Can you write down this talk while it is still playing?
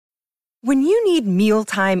When you need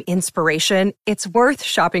mealtime inspiration, it's worth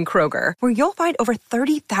shopping Kroger, where you'll find over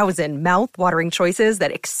 30,000 mouth-watering choices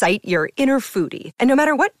that excite your inner foodie. And no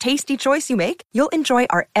matter what tasty choice you make, you'll enjoy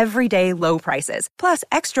our everyday low prices, plus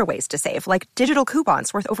extra ways to save, like digital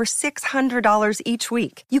coupons worth over $600 each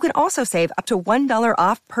week. You can also save up to $1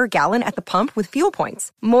 off per gallon at the pump with fuel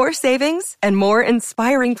points. More savings and more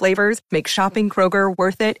inspiring flavors make shopping Kroger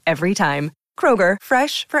worth it every time. Kroger,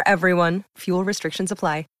 fresh for everyone. Fuel restrictions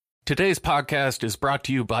apply. Today's podcast is brought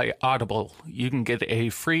to you by Audible. You can get a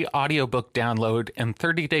free audiobook download and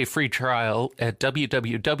 30-day free trial at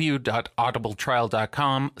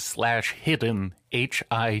www.audibletrial.com/hidden,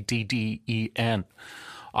 HIDDEN.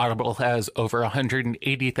 Audible has over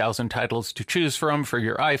 180,000 titles to choose from for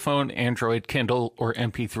your iPhone, Android, Kindle, or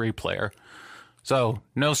MP3 player. So,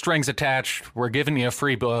 no strings attached. We're giving you a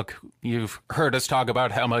free book. You've heard us talk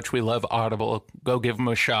about how much we love Audible. Go give them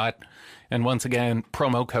a shot. And once again,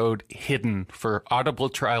 promo code HIDDEN for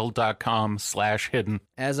audibletrial.com/hidden.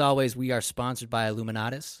 As always, we are sponsored by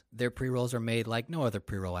Illuminatus. Their pre-rolls are made like no other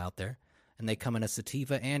pre-roll out there, and they come in a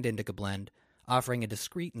sativa and indica blend, offering a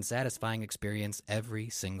discreet and satisfying experience every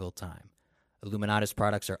single time. Illuminatus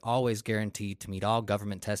products are always guaranteed to meet all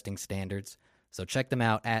government testing standards, so check them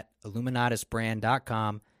out at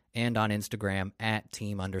illuminatusbrand.com and on Instagram at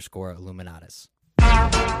 @team_Illuminatus.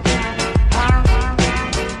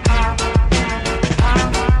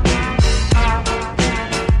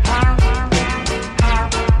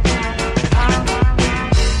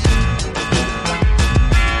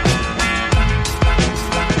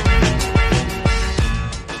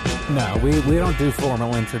 No, we don't do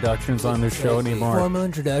formal introductions on this show anymore. Formal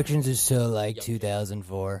introductions is so like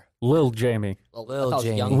 2004. Lil Jamie. Lil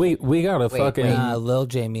Jamie. We got a fucking... Lil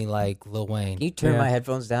Jamie like Lil Wayne. Can you turn my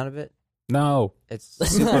headphones down a bit? No. It's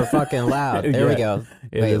super fucking loud. There we go.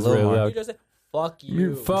 It is really loud. You just say, fuck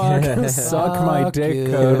you. Fuck. Suck my dick,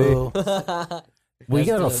 Cody. We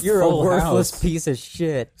got a You're a full worthless house. piece of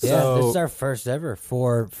shit. Yeah, this is our first ever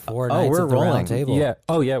four nights we're of the rolling. round table. Yeah.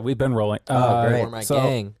 Oh, yeah, we've been rolling. Great. For my so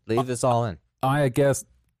gang. Leave this all in. I guess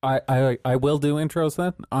I will do intros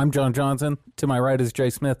then. I'm John Johnson. To my right is Jay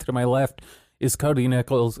Smith. To my left is Cody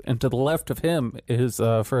Nichols. And to the left of him is,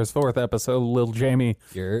 for his fourth episode, Lil Jamie.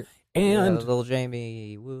 And Little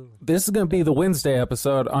Jamie, woo. this is going to be the Wednesday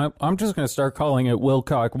episode. I'm just going to start calling it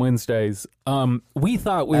Wilcock Wednesdays. We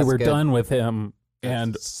thought we That's were good. done with him.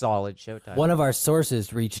 And Solid showtime. One of our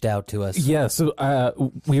sources reached out to us. yes,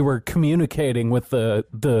 we were communicating with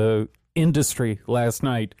the industry last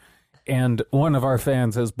night, and one of our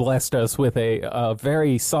fans has blessed us with a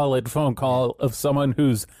very solid phone call of someone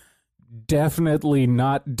who's definitely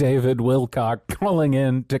not David Wilcock calling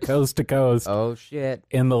in to Coast Oh, shit.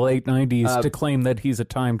 in the late 90s to claim that he's a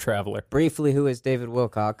time traveler. Briefly, who is David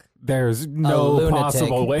Wilcock? There's no lunatic.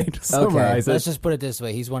 possible way to summarize Let's it. just put it this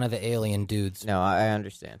way. He's one of the alien dudes. No, I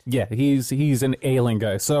understand. Yeah, he's an alien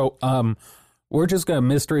guy. So, we're just going to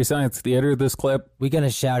Mystery Science Theater this clip. We going to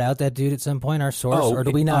shout out that dude at some point, our source, or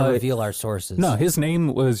do we not reveal our sources? No, his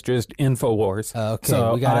name was just Infowars. Okay,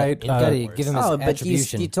 so we got to give him his But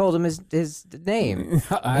attribution. you told him his name.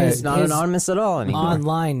 I- He's not his anonymous at all anymore.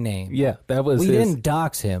 online name. yeah, that was We his. didn't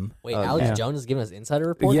dox him. Wait, Alex yeah. Jones is giving us insider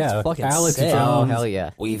reports? Yeah, That's fucking Alex sick. Jones. Oh, hell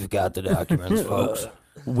yeah. We've got the documents, folks.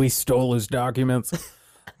 We stole his documents.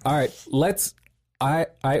 All right, let's. I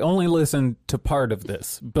only listened to part of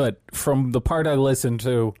this, but from the part I listened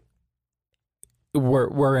to,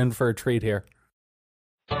 we're in for a treat here.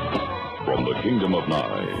 From the Kingdom of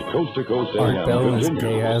Nye, Coast to Coast Art AM Bell is continues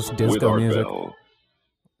gay-ass with disco Art music. Bell.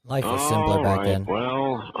 Life was simpler back then.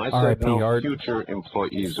 Well, I R.I.P. said no Art. future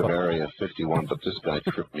employees of Area 51, but this guy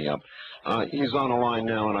tripped me up. He's on the line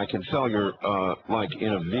now, and I can tell you're, like,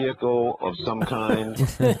 in a vehicle of some kind.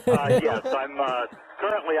 Yes, I'm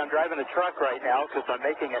driving a truck right now because I'm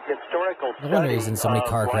making a historical study. No wonder he's in so many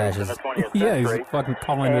car of life in crashes. the 20th Yeah, he's century. fucking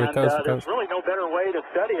calling you And coast to there's coast. really no better way to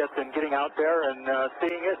study it than getting out there and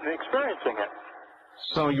seeing it and experiencing it.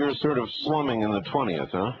 So you're sort of slumming in the 20th,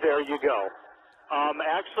 huh? There you go.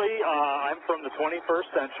 Actually, I'm from the 21st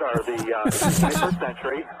century, or the 21st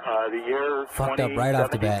century, the year Fucked up right off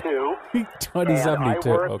the bat. 2072. 2072.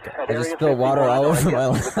 Okay. I just spilled water all over my I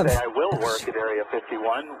lap. would say I will work at Area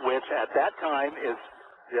 51, which at that time is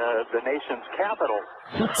the nation's capital.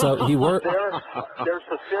 So he worked. There's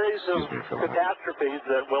a series of catastrophes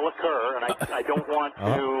that will occur, and I don't want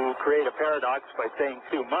to create a paradox by saying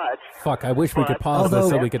too much. Fuck, I wish we could pause this so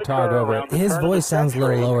Although- we could talk over it. His voice sounds a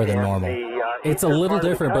little lower than normal. It's a little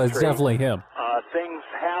different, but it's definitely him. Things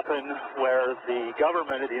happen where the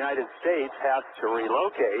government of the United States has to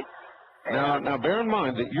relocate, Now, bear in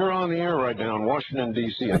mind that you're on the air right now in Washington,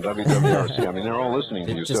 D.C. on WWRC. I mean, they're all listening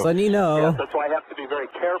to you. Just so letting you know. Yes, that's why I have to be very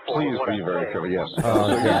careful. please with what be I very say. careful, yes. Oh,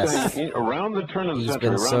 so you're yes. saying around the turn of the He's century,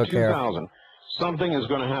 been around so 2000, something is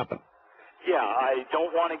going to happen. Yeah, I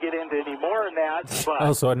don't want to get into any more than that. But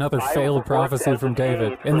Oh, so another I failed worked prophecy as from an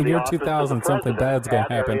David. aide In for the year office of 2000, the something president bad's going at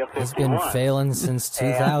to happen. Area It's been 51. failing since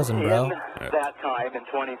 2000, and bro. In that time, in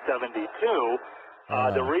 2072,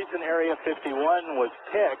 the reason Area 51 was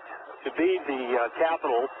picked to be the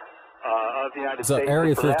capital of the United So States. Area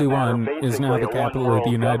and for that 51 matter, is now the basically a capital of one-world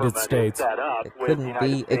the United government is States. set up It with couldn't the United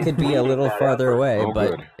be. It States could be a leading little that farther effort. away, Oh, but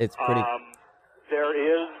good. it's pretty. There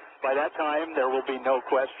is, by that time, there will be no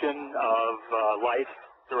question of life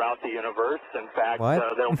throughout the universe. In fact, What?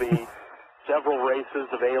 there'll be several races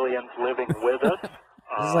of aliens living with us.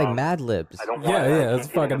 This is like Mad Libs. I don't Yeah, want to yeah, it's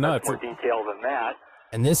get into fucking much nuts. more detail than that.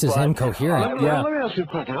 And this is him coherent. Yeah. Let me ask you a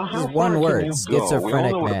question. How This is far one can word, you go? We all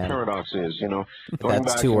schizophrenic know what man. a paradox is, you know. Going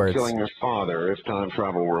That's back 2 and words. killing your father, if time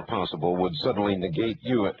travel were possible, would suddenly negate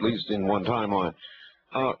you, at least in one timeline.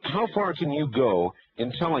 How far can you go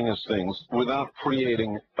in telling us things without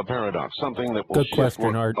creating a paradox, something that will Good shift question,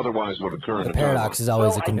 what Art. otherwise would occur in The a paradox timeline? is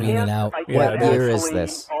always a Well, convenient out. I can't What year is actually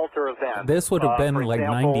this? Alter events. This would have been For like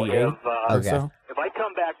example, 98 if, or Okay. so. If I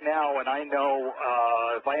come back now and I know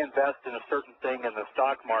if I invest in a certain thing in the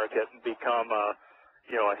stock market and become a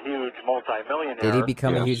huge multimillionaire. Did he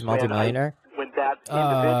become a huge then multimillionaire? When that He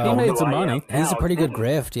made individual some who I money. am He's a now pretty good didn't,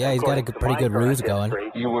 grift. Yeah, he's got a according to pretty my good current ruse going.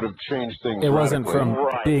 history. You would have changed things It wasn't radically. from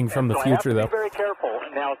Right. being from the So I have future, to though. be very careful.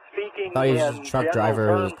 Now, speaking Thought he was in just a truck general driver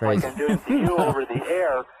who was terms, crazy. like I'm doing to you over the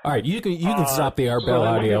air. All right, you can stop the Art so Bell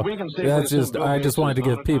then audio. we can safely That's assume just Bill I Gates just wanted to is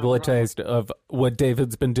not give a people a time traveler. taste of what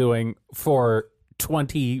David's been doing for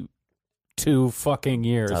 22 fucking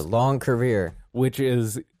years, A long career. which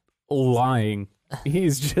is lying.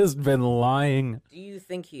 He's just been lying. Do you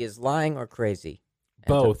think he is lying or crazy?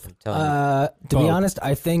 Both. I'm telling you. To be Both. honest,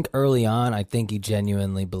 I think early on, I think he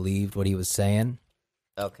genuinely believed what he was saying.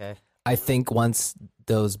 Okay. I think once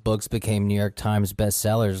those books became New York Times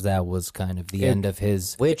bestsellers, that was kind of the end of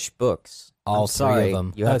his. Which books? All I'm three sorry. of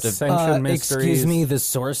them. You have to. Ascension Mysteries. Excuse me, the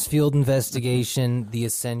Source Field Investigation, the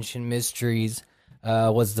Ascension Mysteries,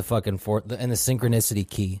 was the fucking fourth, and the Synchronicity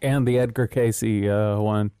Key. And the Edgar Casey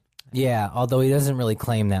one. Yeah, although he doesn't really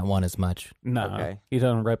claim that one as much. No, Okay. he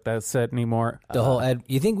doesn't rep that set anymore. The whole Ed.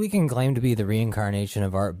 You think we can claim to be the reincarnation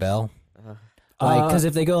of Art Bell? Because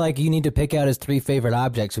if they go like, you need to pick out his 3 favorite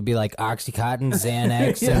objects, would be like OxyContin,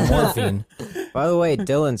 Xanax, and morphine. By the way,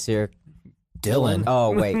 Dylan's here. Dylan,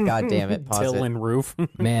 Oh wait, god damn it! Pause it. Dylan Roof.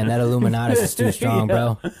 man, that Illuminatus is too strong,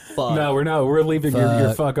 bro. No, we're not. We're leaving your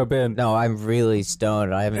Fuck. fuck up in. No, I'm really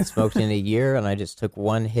stoned. I haven't smoked in a year, and I just took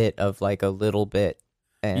one hit of like a little bit.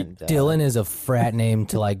 And Dylan is a frat name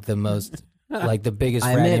to like the most, like the biggest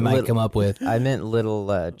I frat meant name I lit- could come up with. I meant little,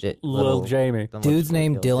 Little Jamie. Dude's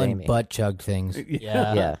named Little Dylan Jamie. Butt Chug Things.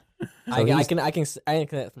 Yeah. Yeah. I he's- can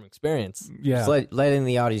that from experience. Yeah. Just letting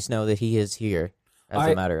the audience know that he is here. As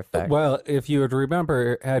a matter of fact. Well, if you would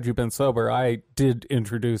remember, had you been sober, I did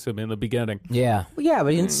introduce him in the beginning. Yeah, Well, yeah,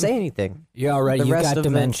 but he didn't say anything. you're all right. The You rest got of the-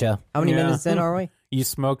 dementia. How many Yeah. minutes in are we? You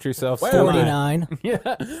smoked yourself. 49. Yeah,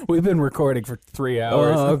 we've been recording for 3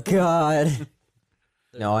 hours. Oh God.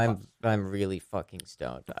 No, I'm really fucking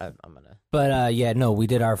stoned. I'm gonna. But yeah, no, we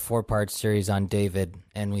did our 4-part series on David,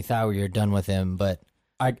 and we thought we were done with him, but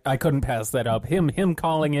I couldn't pass that up. Him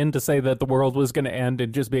calling in to say that the world was going to end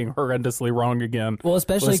and just being horrendously wrong again. well,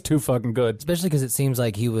 especially was too fucking good. because it seems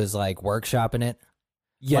like he was like workshopping it.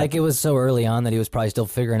 Yeah, Like it was so early on that he was probably still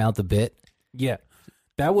figuring out the bit. yeah.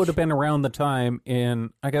 That would have been around the time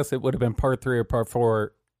in, I guess it would have been part 3 or part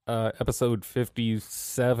 4, episode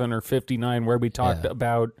 57 or 59, where we talked Yeah.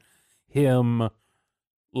 about him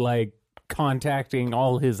like contacting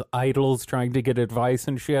all his idols, trying to get advice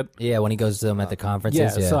and shit. Yeah, when he goes to them at the Yeah,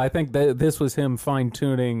 conferences. Yeah, so I think that this was him fine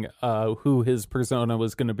tuning who his persona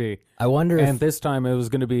was going to be. I wonder And if this time it was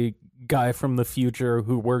going to be guy from the future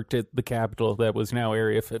who worked at the Capitol that was now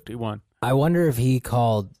Area 51. he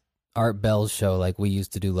called Art Bell's show like we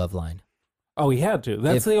used to do Loveline. Oh, he had to.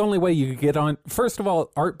 That's the only way you could get on. First of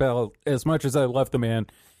all, Art Bell, as much as I love the man,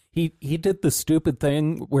 he did the stupid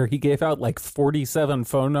thing where he gave out like 47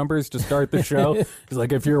 phone numbers to start the show. He's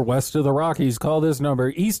like, if you're west of the Rockies, call this number.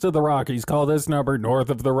 East of the Rockies, call this number. North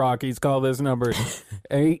of the Rockies, call this number.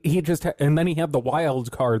 And he just and then he had the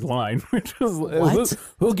wild card line, which was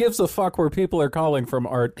who gives a fuck where people are calling from,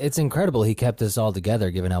 Art? It's incredible he kept this all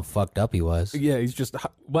together, given how fucked up he was. Yeah, he's just,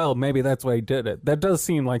 well, maybe that's why he did it. That does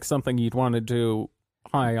seem like something you'd want to do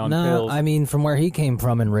high on No, pills. I mean, from where he came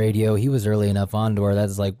from in radio, he was early enough on to where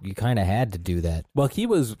that's like, you kind of had to do that. Well, he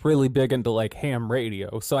was really big into like ham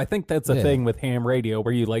radio, so I think that's a Yeah. thing with ham radio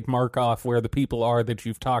where you like mark off where the people are that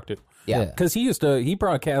you've talked to. Yeah. Because he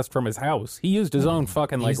broadcast from his house. He used his own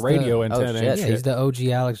fucking like He's radio the- antenna shit. and Yeah, shit. he's the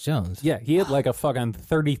OG Alex Jones. Yeah, he had like a fucking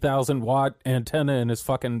 30,000 watt antenna in his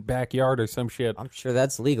fucking backyard or some shit. I'm sure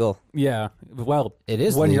that's legal. Yeah, well, It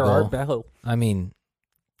is when you're legal. Art Bell. I mean,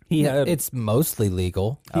 He had it's mostly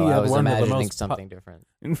legal. he Oh, I had was one of the imagining most something different.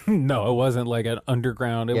 No, it wasn't like an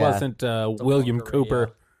underground. It Yeah. wasn't William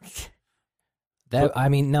Cooper. That I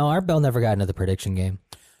mean, no, Art Bell never got into the prediction game.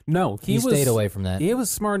 No, He stayed away from that. He was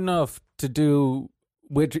smart enough to do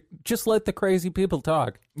which just let the crazy people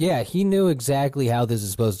talk. Yeah, he knew exactly how this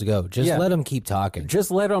is supposed to go. Just Yeah. let them keep talking.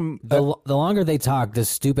 Just let them. The longer they talk, the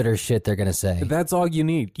stupider shit they're gonna say. That's all you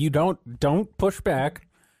need. You don't push back.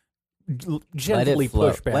 Gently Let it flow.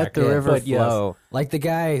 push back. Let the river But yes, flow. Like the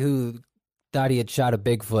guy who thought he had shot a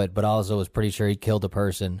Bigfoot, but also was pretty sure he killed a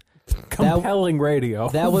person. compelling radio.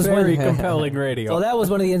 that was very when- compelling radio. So that was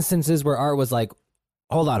one of the instances where Art was like,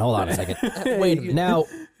 "Hold on a second. Wait a minute.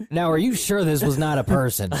 Now, are you sure this was not a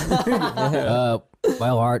person?"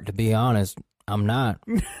 Well, Art, to be honest, I'm not.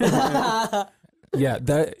 Yeah,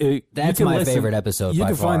 That's you can my listen- favorite episode. You by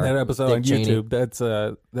can find far. that episode Dick on Cheney.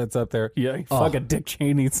 YouTube. That's up there. Yeah, Oh. fucking Dick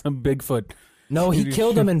Cheney, some Bigfoot. No, he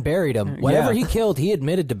killed him and buried him. Whatever Yeah. he killed, he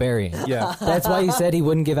admitted to burying. Yeah. That's why he said he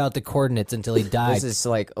wouldn't give out the coordinates until he died. This is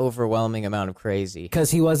like overwhelming amount of crazy.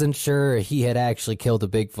 Because he wasn't sure he had actually killed a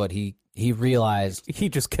Bigfoot. He realized. He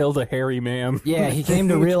just killed a hairy man. Yeah, he came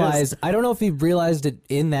to realize. I don't know if he realized it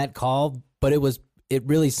in that call, but it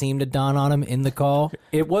really seemed to dawn on him in the call.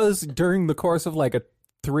 It was during the course of like a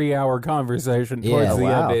 3-hour conversation towards Yeah. the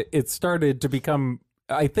Wow. end. It started to become.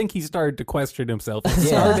 I think he started to question himself.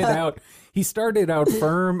 He started out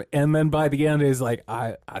firm, and then by the end, he's like,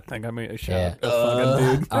 I think I may have shot a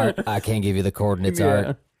fucking dude. Art, I can't give you the coordinates, Yeah.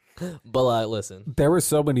 Art. But listen, There were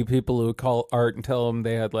so many people who would call Art and tell him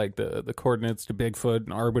they had like the coordinates to Bigfoot,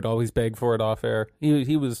 and Art would always beg for it off air.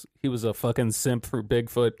 He was a fucking simp for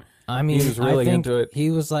Bigfoot. I mean, He was really I think into it.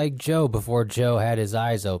 he was like Joe before Joe had his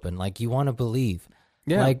eyes open. Like, you want to believe.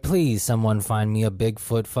 Yeah. Like, please, someone find me a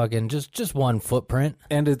Bigfoot fucking, just one footprint.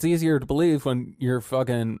 And it's easier to believe when you're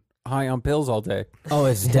fucking high on pills all day. Oh,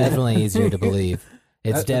 it's definitely easier to believe.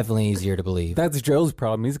 It's definitely easier to believe. That's Joe's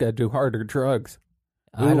problem. He's got to do harder drugs.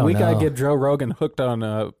 I don't we know. gotta get Joe Rogan hooked on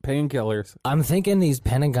painkillers. I'm thinking these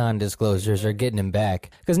Pentagon disclosures are getting him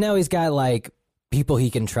back. Because now he's got, like, people he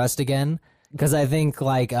can trust again. Because I think,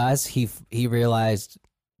 like us, he realized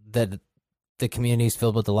that the community's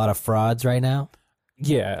filled with a lot of frauds right now.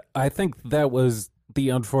 Yeah, I think that was the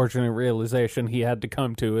unfortunate realization he had to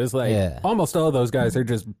come to. Is like Yeah. almost all those guys are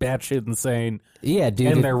just batshit insane, Yeah, dude.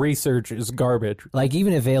 and if- their research is garbage. like,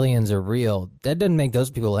 even if aliens are real, that doesn't make those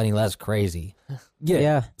people any less crazy.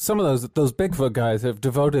 Yeah. Some of those Bigfoot guys have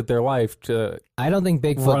devoted their life to I don't think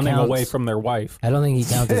Bigfoot running counts. away from their wife. I don't think he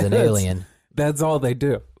counts as an alien. That's all they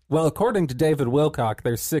do. Well, according to David Wilcock,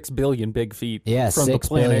 there's 6 billion big feet Yeah, from 6 the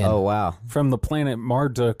planet billion. Oh wow. from the planet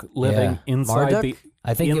Marduk living Yeah. inside Marduk? the.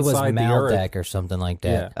 I think it was inside the Earth. Maldek or something like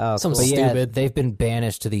Yeah. that. Oh, Some cool. But yeah, Stupid. they've been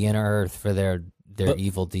banished to the inner Earth for their The-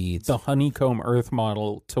 evil deeds. The honeycomb Earth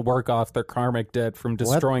model to work off their karmic debt from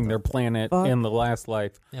destroying their planet fuck? in the last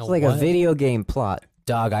life. It's like a video game plot.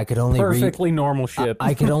 Dog, I could only read. Perfectly normal shit.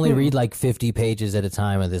 I could only read like 50 pages at a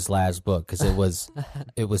time of this last book because it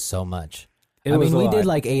was so much. It I was mean, a we lot. did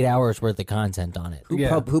like 8 hours worth of content on it.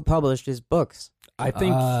 Yeah. Who published his books? I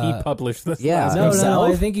think he published this. yeah. last No, one.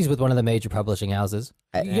 no, I think he's with one of the major publishing houses.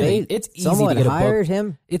 It's easy Someone to get hired a book.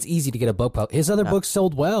 him. It's easy to get a book. His other books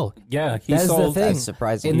sold well. Yeah, he That's sold. the thing. That's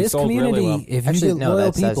surprising. In He this sold really community, well. if you Actually, get no, loyal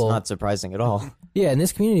that's people, not surprising at all. yeah, in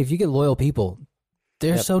this community, if you get loyal people,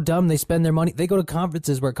 they're so dumb they spend their money. They go to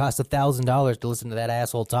conferences where it costs $1,000 to listen to that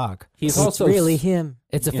asshole talk. He's It's also really him.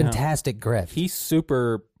 It's a Yeah. fantastic grift. He's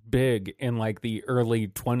super big in like the early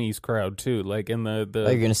 20s crowd too, like in the Oh,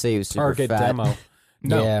 you're gonna say he was super Target fat. demo.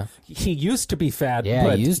 No, Yeah. he used to be fat. Yeah,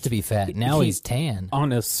 but he used to be fat. Now he's tan.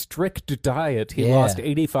 on a strict diet. He Yeah. lost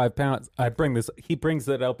 85 pounds. He brings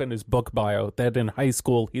that up in his book bio that in high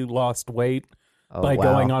school he lost weight by wow.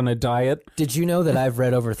 going on a diet. Did you know that I've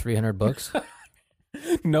read over 300 books?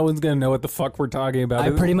 No one's gonna know what the fuck we're talking about.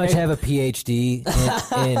 I pretty much have a PhD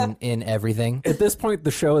in everything. At this point,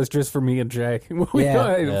 the show is just for me and Jay.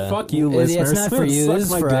 Yeah. Fuck you, It's listeners. not for you, Suck this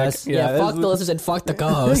is my for dick. us. yeah, fuck the listeners and fuck the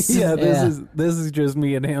co-hosts. Yeah, Yeah. this is just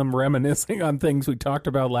me and him reminiscing on things we talked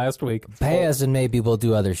about last week. Pay us and maybe we'll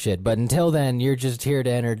do other shit. But until then, you're just here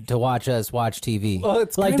to watch us watch TV. Well,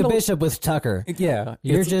 it's like the kinda- Bishop with Tucker. Yeah,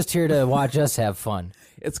 You're it's, just here to watch us have fun.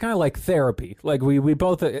 it's kind of like therapy. Like we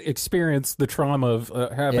both experienced the trauma of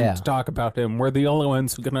having to talk about him. We're the only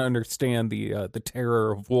ones who can understand the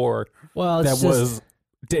terror of war. Well, that was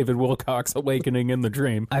David Wilcock's awakening in the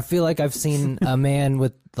dream. I feel like I've seen a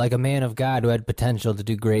man a man of God who had potential to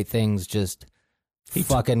do great things just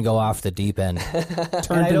fucking go off the deep end.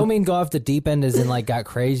 And I don't mean go off the deep end as in like got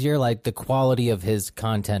crazier. Like the quality of his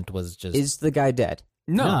content was just. Is the guy dead?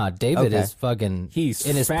 No, nah, David is fucking. He's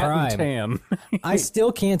in his fat prime. And tan. I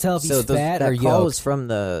still can't tell if he's fat or that call yoked. was from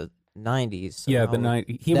the 90s. So yeah, the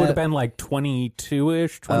 90s. He would have been like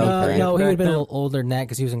 22-ish, 23. No, he would have been a little older than that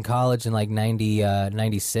because he was in college in like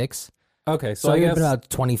 96. Okay, so he would have been about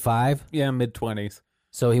 25. Yeah, mid-20s.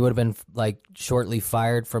 So he would have been like shortly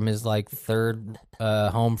fired from his like third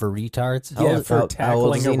home for retards. Yeah, for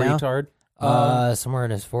tackling a retard. Somewhere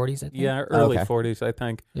in his 40s, I think. Yeah, early 40s, I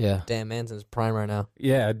think. Yeah. Damn, man's in his prime right now.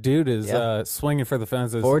 Yeah, dude is swinging for the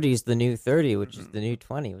fences. 40 is the new 30, which is the new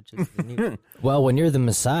 20, which is the new... Well, when you're the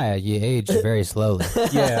Messiah, you age very slowly.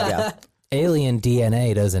 Yeah. Alien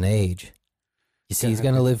DNA doesn't age. You see, he's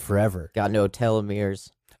going to live forever. Got no telomeres.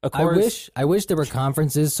 Of course, I wish there were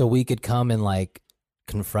conferences so we could come and like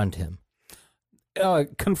confront him.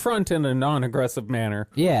 Confront in a non-aggressive manner.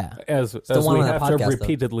 Yeah. As we have to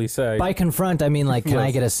repeatedly say. By confront, I mean like, can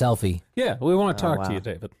I get a selfie? Yeah, we want to talk to you,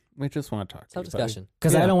 David. We just want to talk to you. Discussion.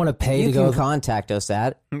 Because I don't want to pay to go. You can contact us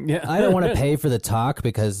at. Yeah. I don't want to pay for the talk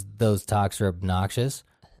because those talks are obnoxious.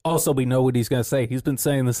 Also, we know what he's going to say. He's been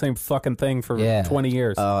saying the same fucking thing for 20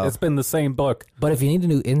 years. It's been the same book. But if you need a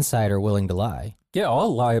new insider willing to lie. Yeah,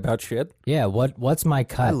 I'll lie about shit. Yeah, what's my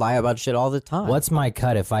cut? I lie about shit all the time. What's my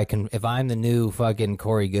cut if I'm the new fucking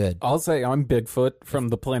Corey Good? I'll say I'm Bigfoot from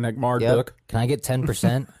the Planet Mard book. Can I get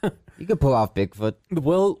 10%? You could pull off Bigfoot.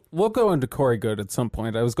 We'll go into Corey Good at some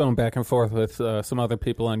point. I was going back and forth with some other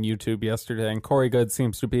people on YouTube yesterday, and Corey Good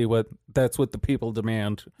seems to be what the people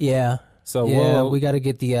demand. Yeah. So we got to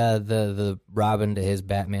get the Robin to his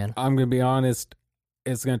Batman. I'm gonna be honest,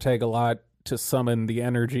 it's gonna take a lot to summon the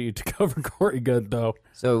energy to cover Corey Good, though.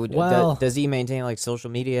 So does he maintain like social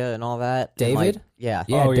media and all that? David? Like, yeah.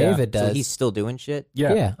 Yeah, David does. So he's still doing shit?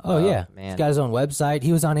 Yeah. Yeah. Oh, yeah. Man. He's got his own website.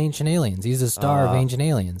 He was on Ancient Aliens. He's a star of Ancient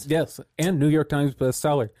Aliens. Yes, and New York Times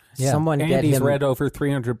bestseller. Yeah. Someone and get he's him, read over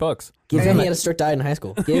 300 books. And he had a strict diet in high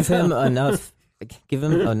school. Give him enough. Give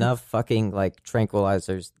him enough fucking like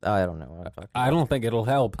tranquilizers. I don't know what I'm talking about. I don't think it'll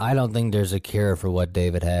help. I don't think there's a cure for what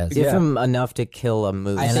David has. Give him enough to kill a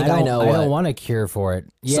moose. I think I know I what. don't want a cure for it.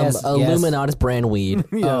 Yes, Some Illuminatus brand weed.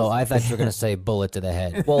 Oh, I thought you were going to say bullet to the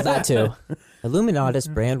head. Well, that too.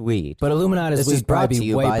 Illuminatus brand weed. But Illuminatus This weed is brought probably to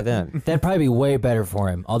you way by them. That'd probably be way better for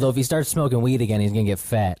him. Although if he starts smoking weed again, he's going to get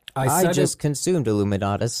fat. I just consumed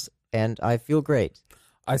Illuminatus and I feel great.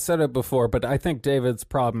 I said it before, but I think David's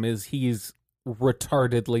problem is he's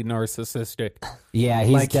retardedly narcissistic. Yeah,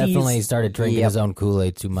 he's definitely started drinking his own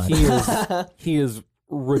Kool-Aid too much. He is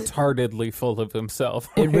retardedly full of himself.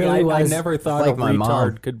 It really I was never thought like a my retard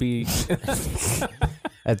mom. could be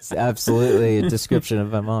That's absolutely a description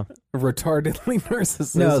of my mom. retardedly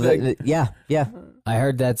narcissistic. No, yeah. I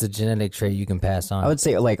heard that's a genetic trait you can pass on. I would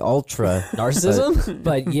say like ultra Narcissism?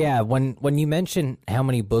 But yeah, when you mention how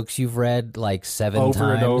many books you've read, like 7 over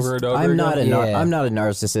times. and over and over. I'm not again. I'm not a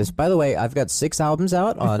narcissist. By the way, I've got 6 albums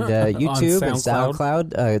out on YouTube and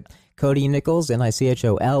SoundCloud. Cody Nichols,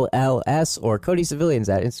 NICHOLLS, or Cody Civilians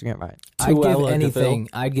at Instagram. Right.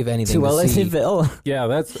 I'd give anything to see. Deville. Yeah,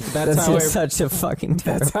 that's That's how such a fucking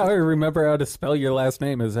that's how I remember how to spell your last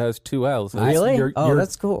name. Is has 2 L's. Really? You're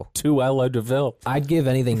That's cool. 2 Ella DeVille. I'd give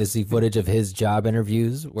anything to see footage of his job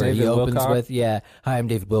interviews where David he opens Wilcock? with, "Hi, I'm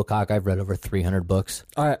David Wilcock. I've read over 300 books."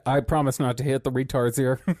 I promise not to hit the retards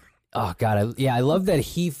here. Oh God, I love that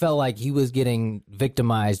he felt like he was getting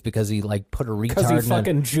victimized because he like put a retard. Because he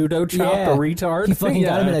fucking judo chopped a retard. He fucking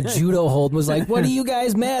got him in a judo hold and was like, "What are you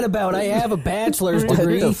guys mad about? I have a bachelor's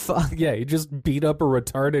degree." What the fuck? Yeah, he just beat up a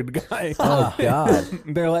retarded guy. Oh God.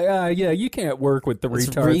 They're like, yeah, you can't work with the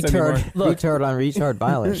retards anymore. Retard on retard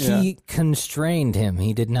violence. He constrained him.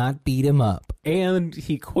 He did not beat him up. And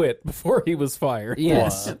he quit before he was fired.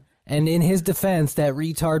 Yes. And in his defense, that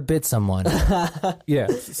retard bit someone. Yeah.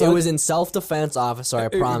 It was in self-defense, officer, I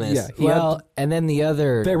promise. Yeah, and then the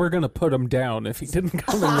other... They were going to put him down if he didn't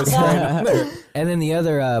come in restraint. And then the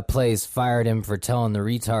other place fired him for telling the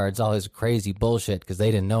retards all his crazy bullshit because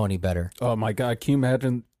they didn't know any better. Oh, my God. Can you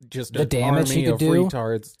imagine just The an damage army he could of do?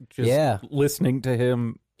 retards just listening to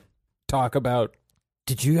him talk about...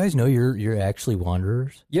 Did you guys know you're actually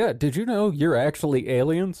wanderers? Yeah, did you know you're actually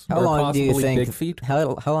aliens? How or long do you possibly think? Big feet?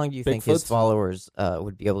 How long do you think his Bigfoots? followers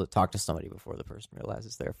would be able to talk to somebody before the person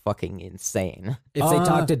realizes they're fucking insane? If they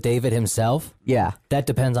talk to David himself, Yeah. that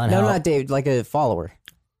depends on No, how... not Dave. Like a follower.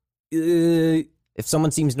 If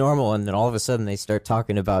someone seems normal and then all of a sudden they start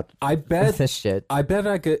talking about I bet this shit, I bet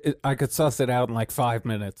I could suss it out in like 5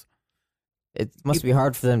 minutes. it must be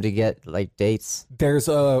hard for them to get like dates. There's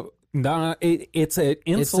it's an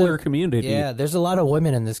insular community. Yeah, there's a lot of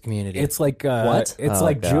women in this community. It's like What? It's Oh,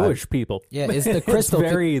 like God. Jewish people. Yeah, it's the crystal.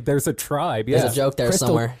 There's a tribe. Yeah, There's a joke there crystal,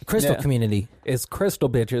 somewhere. Crystal Yeah. community. It's crystal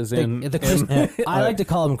bitches in The crystal, I like to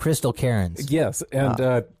call them crystal Karens. yes,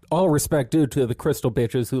 and all respect due to the crystal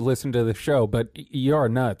bitches who listen to the show, but you're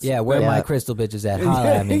nuts. Yeah, where Yeah. my crystal bitches at?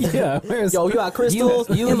 Holla at me. yeah, where's- Yo, you got Crystal?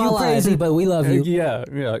 You crazy, but we love you. yeah.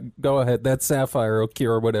 Go ahead. That sapphire will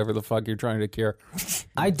cure whatever the fuck you're trying to cure.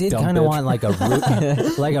 I did Dumb kind of bitch. want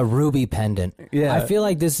like like a ruby pendant. Yeah. I feel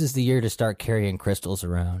like this is the year to start carrying crystals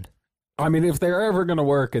around. I mean, if they're ever gonna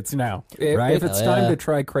work, it's now. Right? If it's Oh, time yeah. to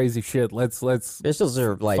try crazy shit, let's Crystals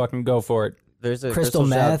are like fucking go for it. there's a Crystal crystal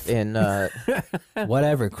meth. shop in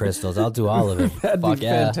Whatever crystals, I'll do all of it. That'd Fuck be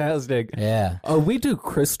yeah. fantastic. Yeah. Oh, we do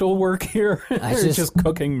crystal work here. just- just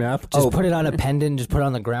cooking meth. Just put it on a pendant, just put it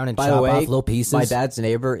on the ground and By chop the way, off little pieces. my dad's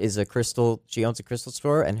neighbor is a crystal. She owns a crystal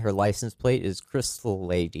store, and her license plate is Crystal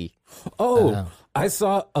Lady. Oh, I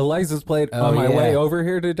saw a license plate Oh, on my yeah. way over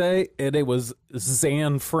here today, and it was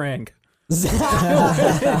Zan Frank.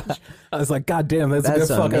 I was like, God damn, that's a good That's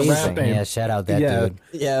fucking rap amazing. name. Yeah, shout out that Yeah. dude.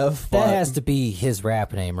 Yeah, That fuck. has to be his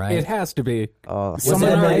rap name, right? It has to be. Oh, was,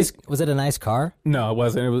 Someone it a already- was it a nice car? No, it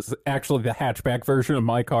wasn't. It was actually the hatchback version of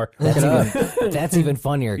my car. That's even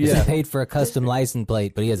funnier because Yeah. he paid for a custom license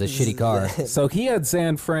plate, but he has a shitty car. So he had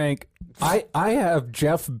Zan Frank. I have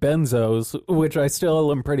Jeff Benzos, which I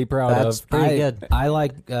still am pretty proud that's of. pretty good. I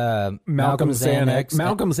like Malcolm Xanax. Xanax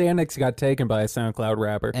Malcolm Xanax got taken by a SoundCloud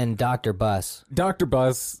rapper. and Dr. Bus. Dr.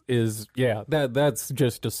 Bus is, that's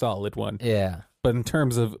just a solid one. Yeah. But in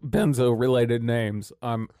terms of benzo related names,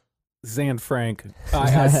 Zan Frank.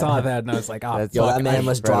 I saw that and I was like, That's- Yo, fuck, that man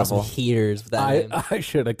must drop some incredible. heaters with that name. I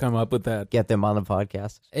should have come up with that. Get them on the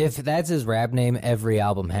podcast. If that's his rap name, every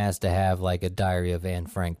album has to have like a Diary of Anne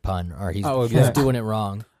Frank pun, or he's Oh, yeah. doing it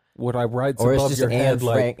wrong. Would I write Or it's above just your Anne head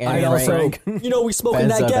like Frank, Anne I Frank. also You know, we smoking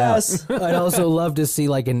that Benzoed gas. I'd also love to see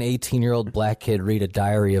like an 18-year-old black kid read a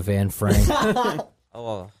Diary of Anne Frank.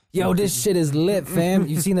 Oh, Yo, this shit is lit, fam.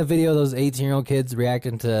 You seen the video of those 18-year-old kids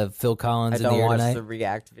reacting to Phil Collins I in the don't air watch tonight? the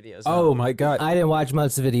React videos. Oh my god. I didn't watch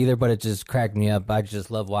much of it either, but it just cracked me up. I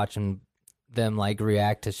just love watching them like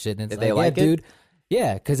react to shit. And it's Did they like yeah, it? dude.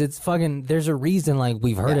 Yeah, because it's fucking. There's a reason like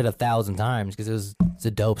we've heard it 1,000 times because it's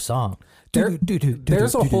a dope song.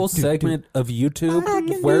 There's a whole segment of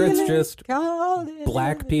YouTube where it's just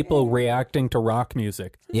black people reacting to rock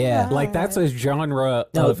music. Yeah, Like that's a genre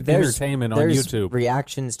No, of there's- entertainment on there's YouTube.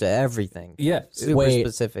 reactions to everything. Yeah. Super Wait,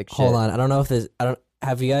 specific shit. Hold on, I don't know if this. I don't.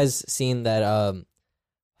 Have you guys seen that?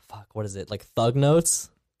 Fuck, what is it? Like Thug Notes.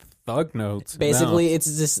 Thug Notes. Basically, it's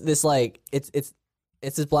this like it's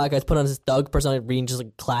this black guy's put on this thug personality reading just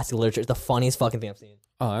like classic literature. It's the funniest fucking thing I've seen.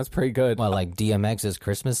 Oh, that's pretty good. well, like DMX's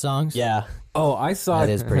Christmas songs. Yeah, Oh, I saw That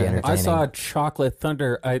is pretty entertaining. I saw Chocolate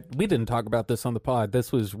Thunder. We didn't talk about this on the pod.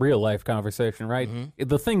 This was real life conversation, right?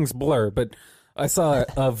 The things blur, but I saw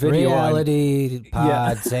a video on Reality pod,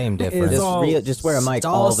 Yeah. same difference. It's Just, all- just wear a mic it's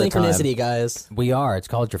all the time. synchronicity, guys. We are. It's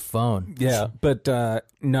called your phone. Yeah, but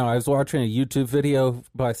no, I was watching a YouTube video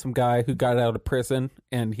by some guy who got out of prison,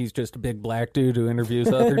 and he's just a big black dude who interviews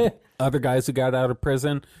other guys who got out of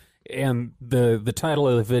prison. And the title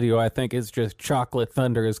of the video, I think, is just "Chocolate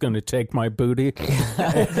Thunder is going to take my booty."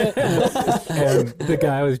 And the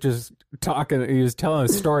guy was just talking. He was telling a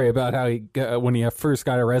story about how when he first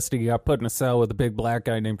got arrested, he got put in a cell with a big black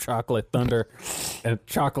guy named Chocolate Thunder, and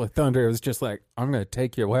Chocolate Thunder was just like, "I'm going to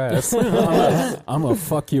take your ass. I'm going to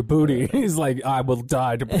fuck your booty." He's like, "I will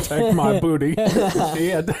die to protect my booty." He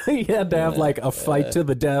had to have like a fight to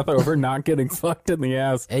the death over not getting fucked in the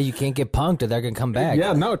ass. Hey, you can't get punked or they're gonna come back.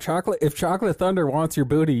 Yeah, no, if Chocolate Thunder wants your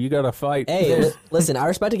booty, you got to fight. Hey, listen, I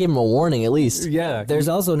respect to give him a warning at least. Yeah, There's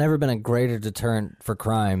also never been a greater deterrent for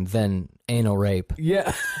crime than anal rape.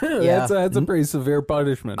 yeah, Yeah. that's a pretty severe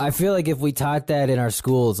punishment. I feel like if we taught that in our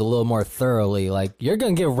schools a little more thoroughly, like you're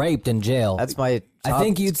gonna get raped in jail. That's my. I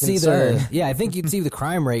think you'd see concern. I think you'd see the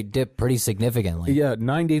crime rate dip pretty significantly. Yeah,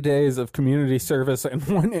 90 days of community service and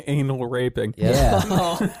one anal raping. Yeah.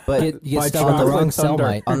 But You get By stuck on the Chocolate wrong cell Thunder.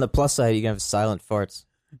 mite. on the plus side, you can have silent farts.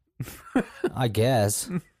 I guess.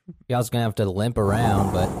 Y'all's gonna have to limp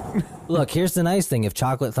around, but look, here's the nice thing: if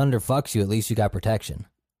Chocolate Thunder fucks you, at least you got protection.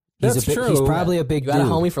 He's That's a big, true. He's probably a big You got a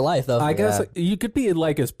dude. homie for life, though. I guess you could be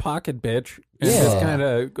like his pocket bitch and Yeah. just kind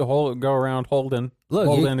of go around holding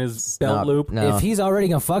his belt No, loop. no. If he's already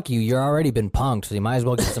gonna fuck you, you're already been punked, so you might as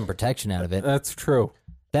well get some protection out of it. That's true.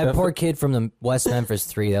 That poor kid from the West Memphis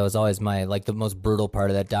 3, that was always the most brutal part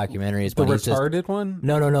of that documentary. Is The when he's retarded one?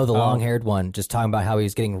 No, the long-haired one. Just talking about how he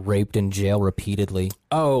was getting raped in jail repeatedly.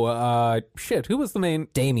 Oh, shit. Who was the main?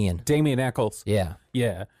 Damien Eccles. Yeah.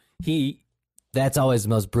 Yeah. That's always the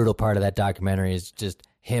most brutal part of that documentary is just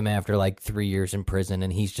him after 3 years in prison,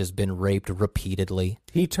 and he's just been raped repeatedly.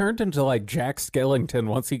 He turned into Jack Skellington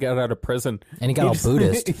once he got out of prison. And he got all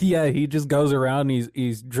Buddhist. Yeah, he just goes around,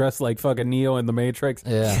 he's dressed like fucking Neo in the Matrix.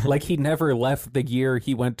 Yeah. He never left the year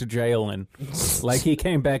he went to jail in. He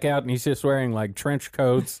came back out and he's just wearing trench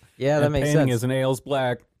coats. Yeah, that and makes painting sense. his nails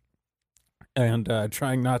black and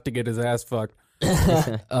trying not to get his ass fucked.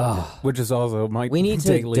 Which is also my We need to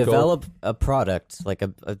daily goal. develop a product,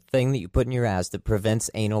 a thing that you put in your ass that prevents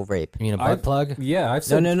anal rape. You mean a butt plug? Yeah, I've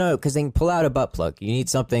said No, because they can pull out a butt plug. You need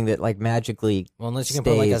something that magically. Well, unless you can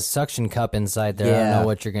put a stays. suction cup inside there, I don't Yeah. know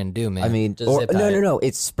what you're going to do, man. I mean, Just or, zip tie it. no,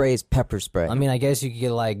 it sprays pepper spray. I mean, I guess you could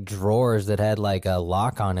get drawers that had a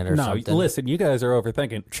lock on it or no, something. listen, you guys are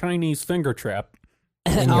overthinking. Chinese finger trap.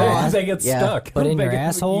 In your ass? They get Yeah. stuck. But in They your get-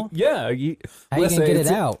 asshole? Yeah. How you listen, going to get it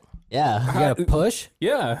it's- out? Yeah. You got to push?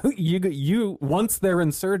 Yeah, you once they're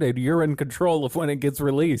inserted, you're in control of when it gets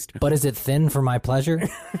released. But is it thin for my pleasure?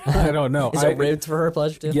 I don't know. Is it ribbed for her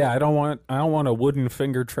pleasure too? Yeah, I don't want a wooden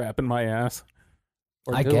finger trap in my ass.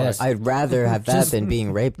 Or I do guess. I'd rather have that than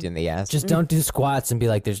being raped in the ass. Just don't do squats and be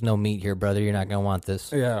like, there's no meat here, brother. You're not going to want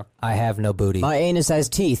this. Yeah. I have no booty. My anus has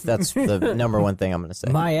teeth. That's the number one thing I'm going to say.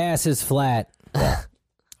 My ass is flat.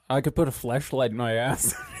 I could put a flashlight in my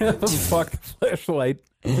ass. Fuck the flashlight.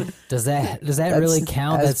 Does that really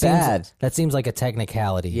count? that's bad. That seems like a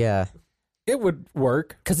technicality. Yeah. It would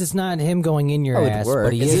work. Because it's not him going in your Oh, it'd ass, work.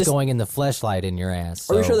 but he Is is this- going in the fleshlight in your ass.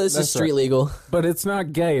 Are we so- sure this is That's street right. legal? But it's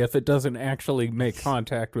not gay if it doesn't actually make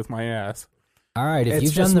contact with my ass. All right, if It's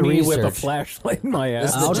you've just done the me with a research, flashlight in my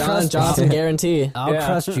This ass. is the John Johnson guarantee. I'll Yeah.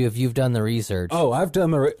 trust you if you've done the research. Oh, I've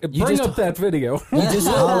done the. Bring just- up that video. You just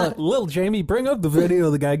holla- Little Jamie, bring up the video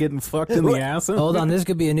of the guy getting fucked in the ass. Hold on, this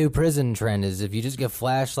could be a new prison trend. Is if you just get a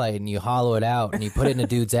flashlight and you hollow it out and you put it in a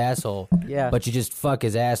dude's asshole, Yeah. but you just fuck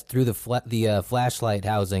his ass through the flashlight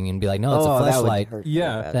housing and be like, no, it's a that would flashlight. hurt.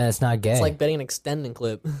 Yeah. Then it's not gay. It's like betting an extending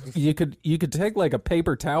clip. You could take a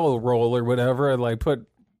paper towel roll or whatever and put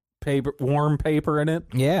warm paper in it.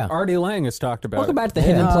 Yeah. Artie Lang has talked about Welcome it. back to the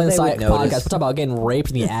Hidden Yeah. Plain They Sight would podcast. We're notice. talking about getting raped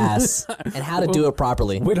in the ass and how to do it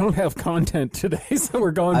properly. We don't have content today, so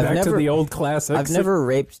we're going I've back to never- the old classics. I've never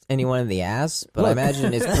raped anyone in the ass, but I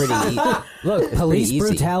imagine it's pretty. Look, pretty police easy.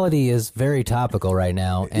 brutality is very topical right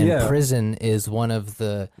now, and Yeah. prison is one of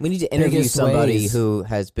the. We need to interview biggest somebody ways. who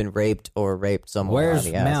has been raped or raped someone. Where's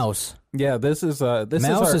on the ass. Mouse? Yeah, this is Mouse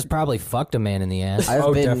our, has probably fucked a man in the ass.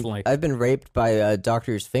 I've been, definitely. I've been raped by a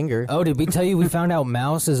doctor's finger. Oh, did we tell you we found out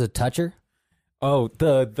Mouse is a toucher? Oh,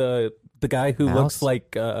 the guy who Mouse? looks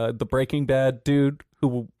like the Breaking Bad dude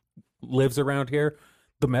who lives around here,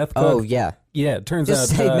 the meth cook. Oh yeah, Yeah, it turns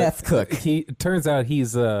just out say meth cook. It turns out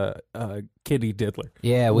he's a kitty diddler.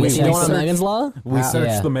 Yeah, We- we You checked. don't want Megan's Law? We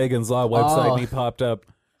searched yeah. the Megan's Law website Oh. and he popped up.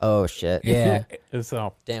 Oh shit. Yeah,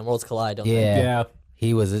 So Damn, worlds collide, don't they? yeah. yeah.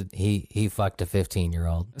 He fucked a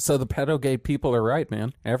 15-year-old. So the pedo-gay people are right,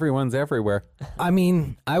 man. Everyone's everywhere. I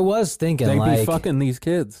mean, I was thinking They like be fucking these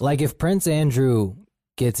kids. like if Prince Andrew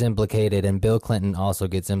gets implicated and Bill Clinton also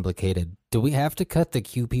gets implicated, do we have to cut the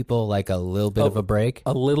Q people a little bit of a break?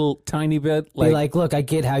 A little tiny bit. Be like, look, I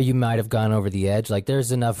get how you might have gone over the edge. Like,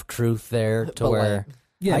 there's enough truth there to But, where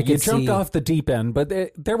yeah, I you could jumped see- off the deep end, but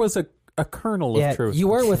there was a kernel of truth. you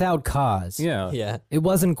were without cause. Yeah. Yeah. It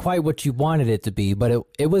wasn't quite what you wanted it to be, but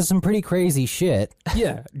it was some pretty crazy shit.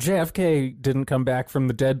 Yeah. JFK didn't come back from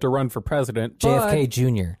the dead to run for president. JFK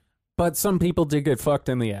Jr. But some people did get fucked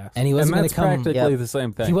in the ass. And he wasn't gonna that's come- practically Yep. the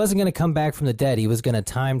same thing. He wasn't going to come back from the dead. He was going to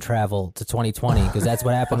time travel to 2020 because that's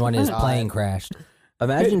what happened when his plane crashed.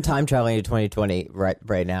 Imagine time traveling to 2020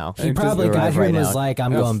 right now. He probably got arrive here and right was now. like,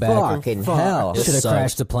 I'm Oh, going back. Fucking hell. Should have sucks.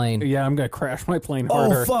 crashed the plane. Yeah, I'm going to crash my plane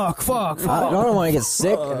Oh, harder. fuck. I don't want to get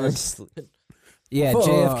sick. Yeah, Fuck.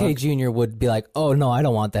 JFK Jr. would be like, oh, no, I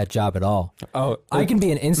don't want that job at all. Oh, I can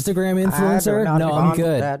be an Instagram influencer. No, I'm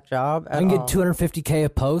good. That job. I can get $250K a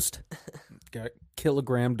post. got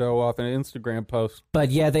kilogram dough off an Instagram post.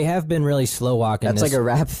 But yeah, they have been really slow walking That's this. like a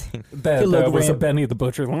rap thing. That was a Benny the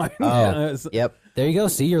Butcher line. Oh, yep. There you go.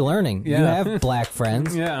 See, you're learning. You Yeah. have black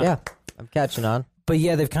friends. Yeah, I'm catching on. But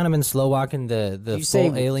yeah, they've kind of been slow walking the You full say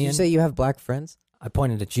alien. You say you have black friends? I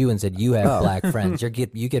pointed at you and said, "You have black friends. You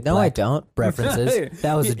get No, black I don't. references."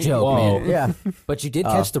 That was a joke, Whoa. man. Yeah, But you did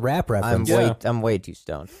catch the rap reference. I'm way too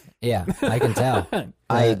stoned. Yeah, I can tell.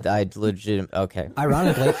 I legit okay.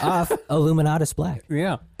 Ironically, off Illuminatus Black.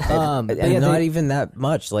 Yeah. And yeah, not even that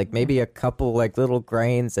much. Like maybe a couple like little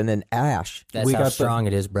grains and then ash. That's We how got strong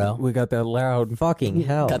it is, bro. We got that loud. Fucking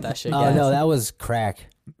hell, Got that shit. Oh gas. no, that was crack.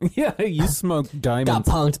 Yeah, you smoked Got diamonds.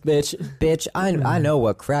 punked, bitch. bitch! I know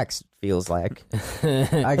what cracks feels like.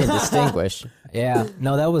 I can distinguish. Yeah,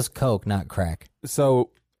 no, that was coke, not crack.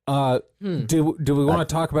 So, do we want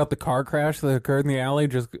to talk about the car crash that occurred in the alley?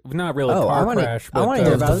 Just not really Oh, car I wanna- crash, I but wanna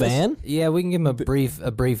hear about The this. van? Yeah, we can give him a brief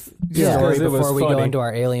Yeah, story 'cause it was before we go funny. into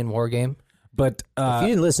our alien war game. But If you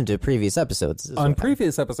didn't listen to previous episodes, this is on what-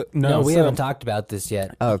 previous episode, No, we so- haven't talked about this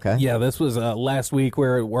yet. Oh, okay. Yeah, this was last week.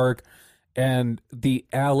 We're at work, and the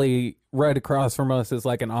alley right across from us is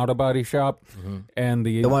like an auto body shop, and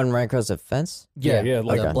The one right across the fence. yeah,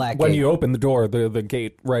 like the black when gate. you open the door, the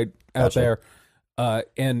gate right out Gotcha. there,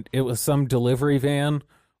 and it was some delivery van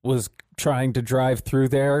was trying to drive through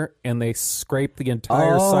there, and they scraped the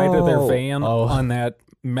entire side of their Oh. van on that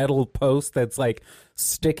metal post that's like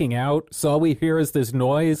sticking out. So all we hear is this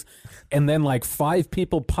noise, and then like 5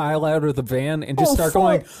 people pile out of the van and just start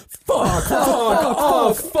going, "Fuck! Fuck!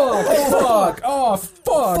 Oh fuck! Fuck! Oh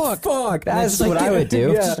fuck! That's what I would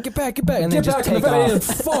do. Yeah. Just get back, and then Get just back in the take van! off.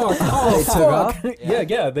 Fuck! Oh They took fuck! off?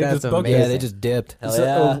 Yeah. They That's just booked amazing. Yeah, it. they just dipped.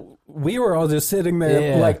 So, we were all just sitting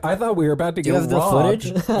there, Yeah. like I thought we were about to Do get you have the robbed.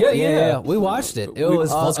 footage? Yeah. We watched it. It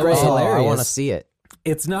was, Oh, it's it was great. hilarious. I want to see it.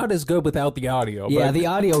 It's not as good without the audio. Yeah, but the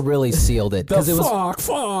audio really sealed it the because it was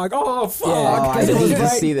fuck! Oh fuck! Yeah, Oh, I 'cause it was need to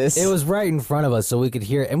right- see this. It was right in front of us, so we could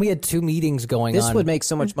hear it. And we had 2 meetings going This on. would make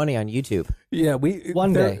so much money on YouTube. Yeah,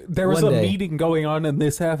 One day. there was One a day. meeting going on in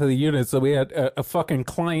this half of the unit, so we had a fucking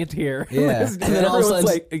client here. Yeah. and then all of a everyone's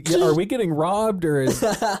sudden- like, "Yeah, "Are we getting robbed or is?" Do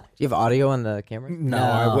you have audio on the camera? No,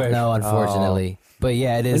 I wish. No, unfortunately. But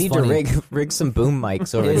yeah, it We is need funny. to rig some boom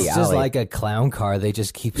mics over It's the just alley. like a clown car. They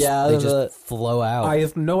just keep Yeah, they the- just flow out. I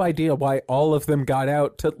have no idea why all of them got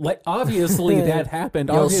out. To like, obviously that happened.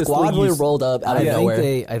 Yo, Obviously, squad really rolled up out of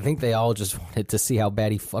nowhere. I think they all just wanted to see how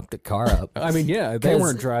bad he fucked the car up. I mean, yeah, they 'Cause-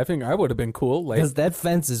 weren't driving. I would have been cool. Like, Because that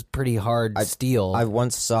fence is pretty hard steel. I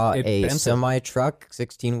once saw It a bent it. semi truck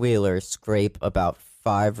 16-wheeler scrape about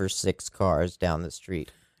 5 or 6 cars down the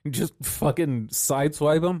street. just fucking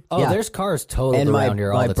sideswipe them. oh, yeah. there's cars totaled And around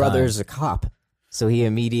here all my the brother's time. a cop, so he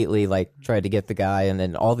immediately like tried to get the guy, and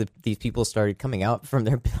then all these people started coming out from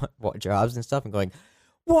their jobs and stuff and going,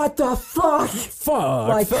 "What the fuck? Fuck,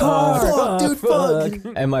 My fuck, car, fuck, dude,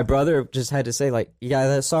 fuck. And my brother just had to say like,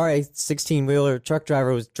 "Yeah, sorry, 16-wheeler truck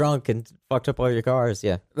driver was drunk and fucked up all your cars."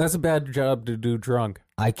 Yeah, That's a bad job to do drunk.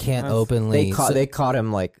 I can't openly. they caught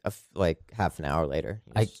him like half an hour later.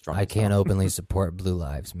 He was drunk I as can't hell. openly support Blue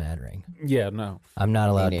Lives Mattering. Yeah, no, I'm not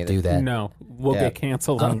allowed to neither. do that. no, we'll Yeah. get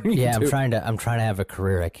canceled on Yeah, I'm YouTube. trying to have a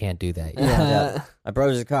career. I can't do that. Yeah. My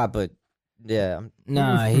brother's a cop, but yeah,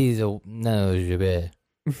 Nah, he's a no.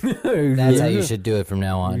 That's how you should do it from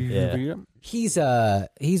now on. Yeah. He's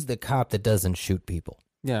the cop that doesn't shoot people.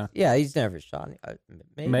 Yeah. yeah, he's never shot.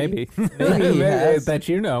 Maybe. Maybe he has. That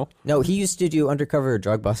you know. No, he used to do undercover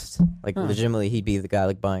drug busts. Like legitimately, he'd be the guy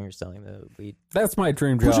like buying or selling the weed. That's my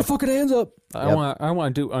dream job. fucking hands up. I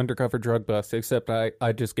want to do undercover drug busts, except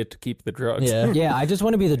I just get to keep the drugs. Yeah. Yeah, I just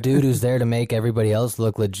want to be the dude who's there to make everybody else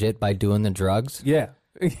look legit by doing the drugs. Yeah.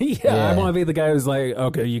 I want to be the guy who's like,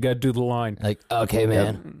 okay, you got to do the line. Like, okay,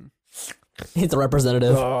 man. He's the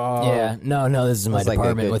representative. Yeah, no, this is my That's like a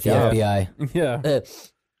department good with the job. FBI. Yeah.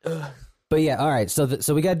 But yeah, all right. So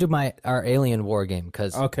we got to do our alien war game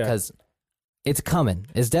because it's coming.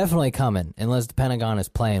 It's definitely coming unless the Pentagon is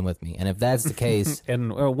playing with me. And if that's the case,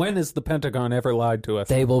 And when has the Pentagon ever lied to us?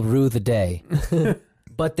 they will rue the day.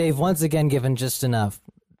 But they've once again given just enough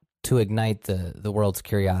to ignite the world's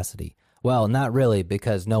curiosity. Well, not really,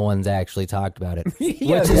 because no one's actually talked about it.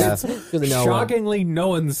 yeah, Really no one. shockingly, no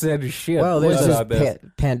one said shit. Well, there's about this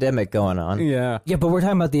pandemic going on. Yeah. Yeah, but we're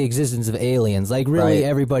talking about the existence of aliens. Like, really, Right.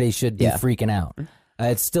 everybody should be Yeah. freaking out.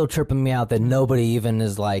 It's still tripping me out that nobody even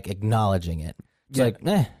is, like, acknowledging it. It's Yeah.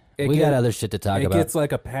 like, It we got get- other shit to talk It about. gets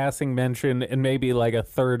like a passing mention and maybe like a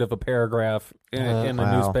third of a paragraph in a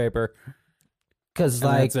Wow. newspaper. Because,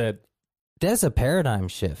 And like, that's it. there's a paradigm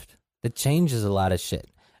shift that changes a lot of shit.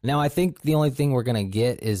 Now, I think the only thing we're going to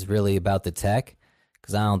get is really about the tech,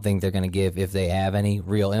 because I don't think they're going to give, if they have any,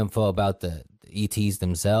 real info about the ETs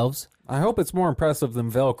themselves. I hope it's more impressive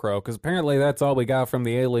than Velcro, because apparently that's all we got from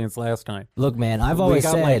the aliens last time. Look, man, I've always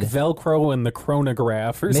we got said like Velcro and the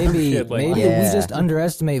chronograph or some shit like maybe that. we just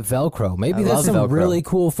underestimate Velcro. Maybe I that's love some Velcro. really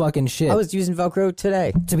cool fucking shit. I was using Velcro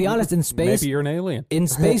today. To be honest, in space, Maybe you're an alien. in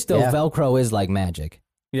space though, Yeah. Velcro is like magic.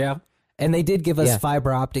 Yeah. And they did give us Yeah.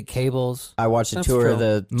 fiber optic cables. I watched a That's tour true. of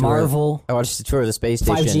the Marvel. I watched the tour of the space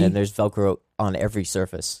station, 5G? and there's Velcro on every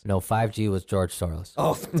surface. No, 5G was George Soros.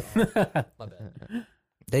 Oh, my bad.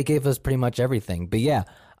 They gave us pretty much everything. But yeah,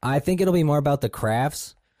 I think it'll be more about the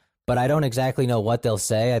crafts, but I don't exactly know what they'll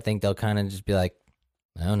say. I think they'll kind of just be like,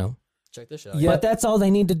 I don't know. Check this out. Yeah. But that's all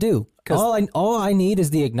they need to do. 'Cause All I need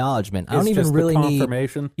is the acknowledgement. I don't It's even just really the need.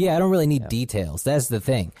 confirmation. Yeah, I don't really need details. That's the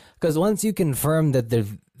thing. Because once you confirm that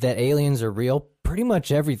that aliens are real, pretty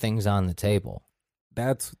much everything's on the table.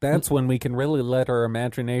 That's when we can really let our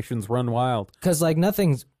imaginations run wild. Because like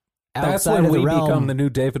nothing's That's outside when of the we realm. become the new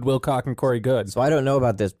David Wilcock and Corey Good. So I don't know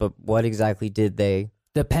about this, but what exactly did they?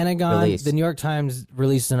 The Pentagon, Released. the New York Times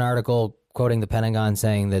released an article quoting the Pentagon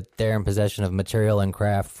saying that they're in possession of material and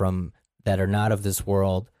craft from that are not of this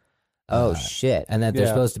world. Oh shit! And that they're Yeah.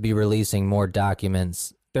 supposed to be releasing more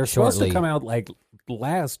documents. They're supposed shortly. to come out like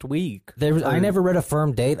last week. I never read a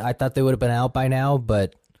firm date. I thought they would have been out by now,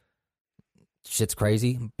 but shit's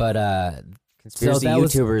crazy. But Conspiracy that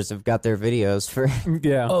was- YouTubers have got their videos for.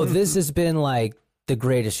 Yeah. oh, this has been like the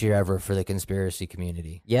greatest year ever for the conspiracy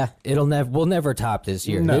community. Yeah, We'll never top this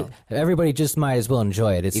year. No. Everybody just might as well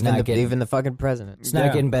enjoy it. It's even not the getting even the fucking president. it's not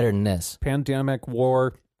Yeah. getting better than this. Pandemic,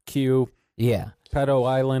 war, Q, Yeah. Pedo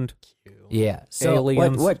Island, Yeah. So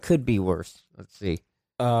aliens. What could be worse? Let's see.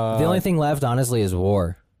 the only thing left, honestly, is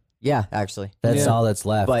war. Yeah, actually, That's Yeah. all that's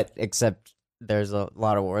left. but except there's a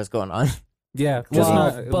lot of wars going on. Yeah. well, Just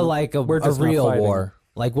not, but like a we're just not real fighting. war,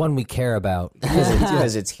 like one we care about.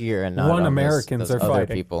 because it's here and not One on Americans those are other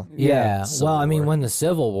fighting. people. Yeah. Civil Well, I mean, War. when the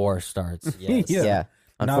Civil War starts. Yes. Yeah.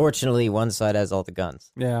 Unfortunately, one side has all the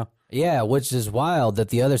guns. Yeah. Yeah, which is wild that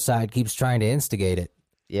the other side keeps trying to instigate it.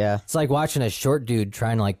 Yeah. It's like watching a short dude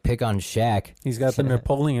trying to like pick on Shaq. He's got the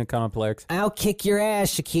Napoleon complex. I'll kick your ass,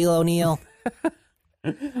 Shaquille O'Neal.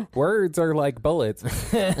 Words are like bullets.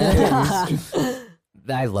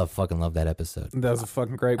 I fucking love that episode. That's a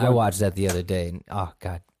fucking great one. I watched that the other day, and oh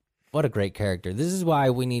god, what a great character! This is why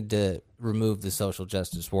we need to remove the social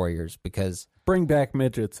justice warriors because Bring back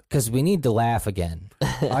midgets. we need to laugh again.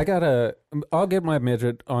 I'll get my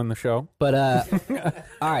midget on the show. But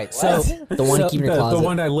all right, so The one you keep in your The closet.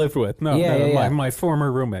 one I lived with. No, Yeah, no, yeah, yeah. my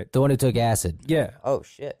former roommate. the one who took acid, Yeah. Oh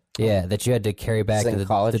shit. yeah, that you had to carry back Is to in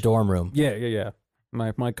college? the dorm room. Yeah.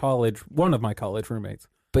 My college, one of my college roommates.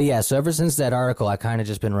 But yeah, so ever since that article, I kind of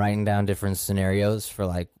just been writing down different scenarios for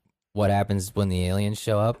like what happens when the aliens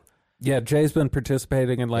show up. Yeah, Jay's been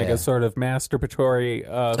participating in like Yeah. a sort of masturbatory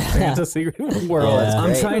fantasy world.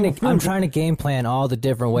 that's great. I'm trying to game plan all the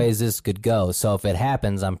different ways this could go. So if it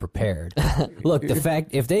happens, I'm prepared. Look, the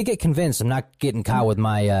fact if they get convinced, I'm not getting caught with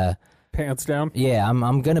my Pants down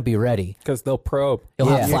I'm gonna be ready. because they'll probe. You'll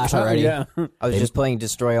Yeah. have flash already. Yeah. I was just playing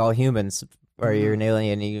Destroy All Humans, where you're an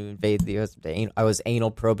alien and you invade the Earth. I was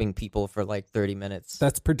anal probing people for like 30 minutes.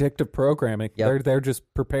 That's predictive programming. Yep. They're just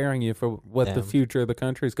preparing you for what the Damn. future of the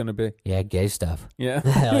country is going to be. Yeah, gay stuff. Yeah.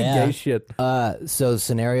 Hell yeah. Gay shit. So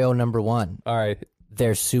scenario number 1, All right.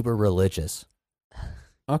 they're super religious.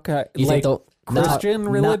 Okay. You like think they'll Christian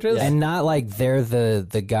religious? and not like they're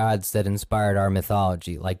the gods that inspired our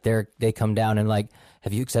mythology. Like they come down and like,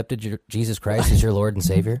 have you accepted Jesus Christ as your Lord and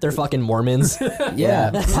Savior? they're fucking Mormons? Yeah,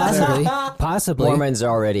 possibly. Mormons are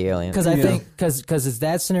already alien. Because I think because it's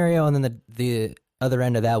that scenario, and then the other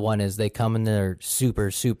end of that one is they come and they're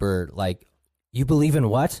super like, you believe in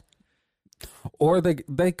what? Or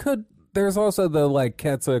they could. There's also the like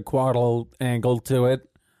Quetzalcoatl angle to it.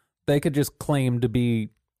 They could just claim to be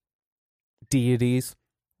deities,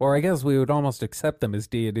 or I guess we would almost accept them as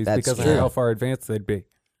deities That's because true. of how far advanced they'd be.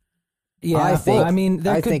 Yeah, I think. I mean,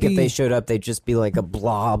 there I could think be, if they showed up, they'd just be like a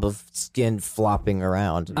blob of skin flopping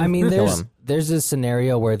around. I mean, Kill there's 'em. there's a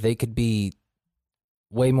scenario where they could be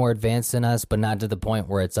way more advanced than us, but not to the point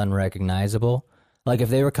where it's unrecognizable. Like if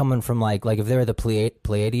they were coming from like if they were the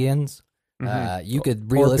Pleiadians, you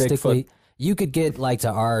could realistically. You could get like to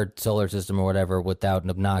our solar system or whatever without an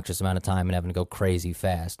obnoxious amount of time and having to go crazy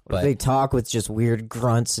fast. But They talk with just weird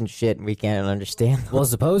grunts and shit, and we can't understand them. well,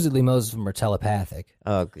 supposedly most of them are telepathic.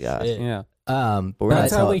 Oh god. Yeah. But we're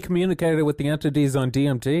That's not how tele- we communicated with the entities on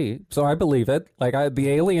DMT, so I believe it. Like the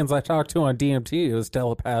aliens I talked to on DMT, it was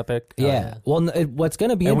telepathic. Yeah. Well, what's going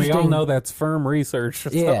to be and we interesting? all know that's firm research. so-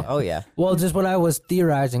 Yeah. Oh yeah. Well, just what I was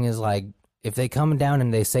theorizing is like, if they come down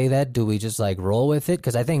and they say that, do we just like roll with it?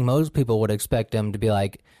 Because I think most people would expect them to be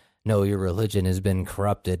like, no, your religion has been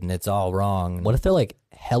corrupted and it's all wrong. What if they're like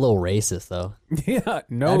hello racist though? Yeah,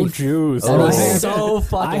 no Jews. That Oh, is I- so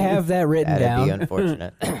fucking. I have that written That'd down. be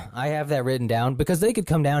unfortunate. I have that written down because they could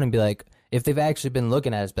come down and be like, if they've actually been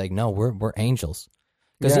looking at us, be like, no, we're angels.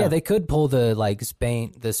 Because Yeah. they could pull the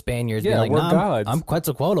Spaniards, Yeah, be like, we're nah, gods. I'm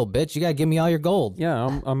Quetzalcoatl, bitch. You gotta give me all your gold.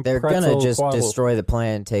 Yeah, I'm They're pretzel gonna just quaddle. destroy the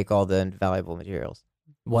planet and take all the valuable materials.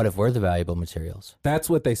 What if we're the valuable materials? That's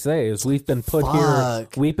what they say. Is we've been put Fuck. here.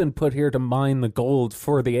 We've been put here to mine the gold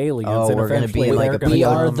for the aliens. Oh, and we're gonna be eventually in, like, they're a gonna we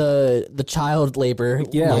come- are the child labor.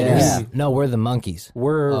 Yeah, miners. Yeah. No, we're the monkeys.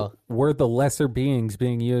 We're the lesser beings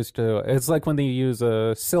being used to. It's like when they use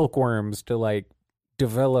silkworms to like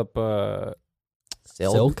develop.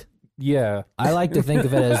 Silk. Yeah, I like to think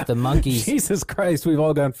of it as the monkeys. Jesus Christ, we've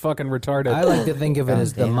all gone fucking retarded. I like to think of it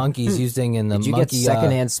as the damn. monkeys using in the Did you monkey. get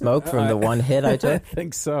secondhand smoke from the one hit I I took?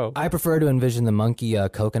 think so. I prefer to envision the monkey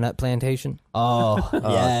coconut plantation. Oh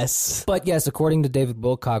yes. But yes, according to David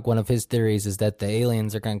Wilcock, one of his theories is that the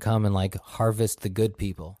aliens are going to come and like harvest the good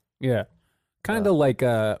people. Yeah, kind of like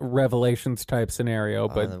a Revelations type scenario,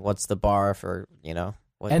 but What's the bar for,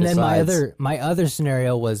 what And then decides? my other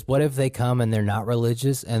scenario was, what if they come and they're not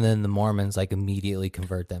religious, and then the Mormons like immediately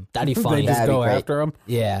convert them? That'd be they funny. just That'd be go great. after them.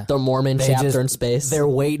 Yeah, The Mormon They chapter just- in space. they're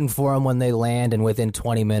waiting for them when they land, and within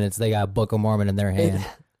 20 minutes they got Book of Mormon in their hand.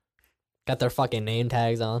 Got their fucking name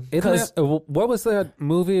tags on. What was that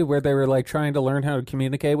movie where they were like trying to learn how to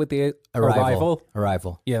communicate with the Arrival?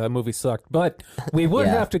 Arrival. Yeah, that movie sucked. But we would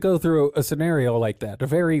Yeah. have to go through a scenario like that, a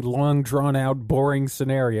very long, drawn out, boring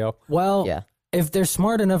scenario. Well, Yeah. if they're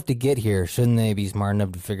smart enough to get here, shouldn't they be smart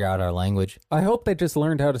enough to figure out our language? I hope they just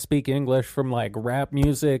learned how to speak English from like rap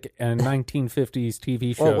music and 1950s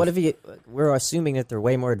TV shows. Well, what if we're assuming that they're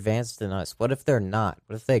way more advanced than us? What if they're not?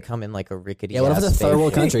 What if they come in like a rickety? Yeah, what if ass it's a third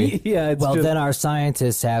world spaceship? country? Yeah, it's Well, just, then our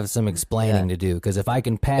scientists have some explaining to do, because if I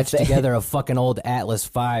can patch If they- together a fucking old Atlas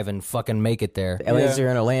V and fucking make it there, The aliens are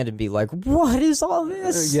gonna land and be like, "What is all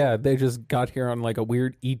this?" yeah, they just got here on like a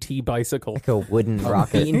weird ET bicycle. Like a wooden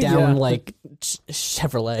rocket. Beating down Yeah. like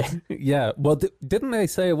Chevrolet. Yeah, well, didn't they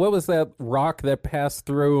say what was that rock that passed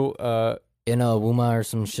through? in a Wuma or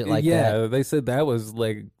some shit like yeah, that. they said that was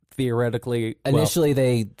like theoretically Initially,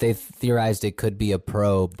 they theorized it could be a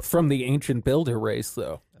probe. from the ancient builder race,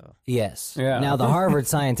 though. Yes. Yeah. Now, the Harvard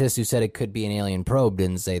scientists who said it could be an alien probe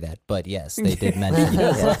didn't say that, but yes, they did mention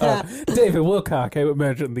it. David Wilcock, I would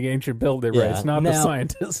mention the ancient builder Yeah. race, not the Now-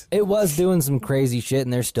 scientists. It was doing some crazy shit,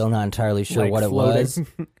 and they're still not entirely sure Like what it floating. was.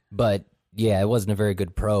 But yeah, it wasn't a very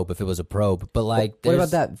good probe if it was a probe. But like, What about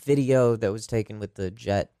there's- that video that was taken with the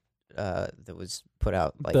jet that was put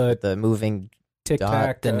out, like The- with the moving? Tic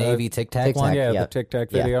Tac, the Navy Tic Tac Tic one? Tac. yeah, yeah. the Tic Tac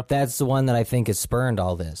Yeah. video. That's the one that I think has spurned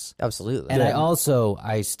all this. Absolutely. And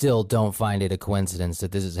I still don't find it a coincidence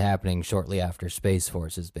that this is happening shortly after Space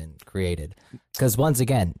Force has been created. Because once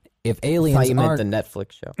again, if I aliens thought you meant aren't the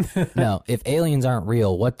Netflix show. no, if aliens aren't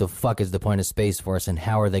real, what the fuck is the point of Space Force, and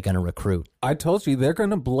how are they going to recruit? I told you they're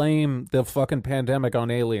gonna blame the fucking pandemic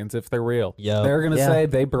on aliens if they're real. Yep. They're gonna Yeah. say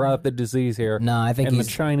they brought the disease here. No, I think and the he's.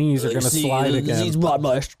 Chinese are gonna slide again. He's brought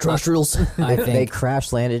by extraterrestrials. I They think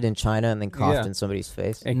crash landed in China and then coughed Yeah. in somebody's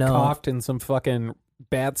face. And No. coughed in some fucking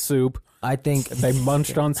bat soup. I think They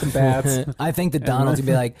munched on some bats. I think that Donald's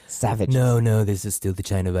gonna be like, Savage. no, this is still the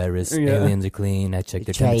China virus. Yeah. Aliens are clean. I checked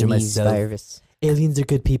their temperature Chinese myself. virus. Aliens are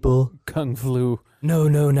good people. Kung flu. No,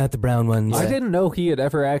 not the brown ones. I didn't know he had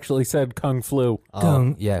ever actually said kung flu.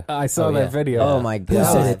 Kung, yeah. I saw Oh, that yeah. video. Oh my Who said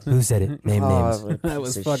god. it? Who said it? Name names. what a That was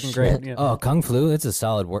piece of fucking shit. great. Yeah. Oh, Kung Flu. It's a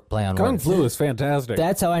solid play on Kung words. flu is fantastic.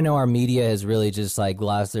 That's how I know our media has really just like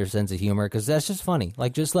lost their sense of humor, because that's just funny.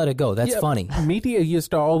 Like, just let it go. That's Yeah, funny. Media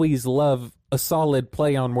used to always love a solid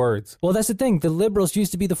play on words. Well, that's the thing. The liberals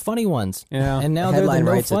used to be the funny ones. Yeah. And now The they're the headline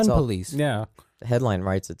no writes fun itself. police. Yeah. The headline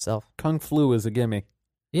writes itself. Kung flu is a gimme.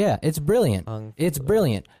 Yeah, it's brilliant. Kung It's Flu.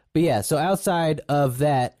 brilliant. But yeah, so outside of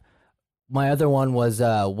that, my other one was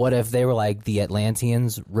what if they were like the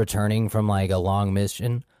Atlanteans returning from like a long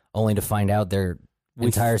mission only to find out their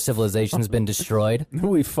entire civilization's been destroyed?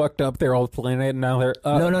 We fucked up their old planet and now they're...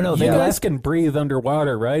 No, they You guys left- can breathe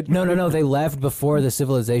underwater, right? No, they left before the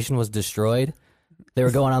civilization was destroyed. They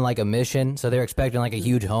were going on like a mission, so they were expecting like a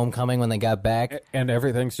huge homecoming when they got back, And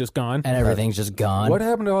everything's just gone. and everything's just gone. What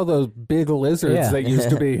happened to all those big lizards Yeah. that used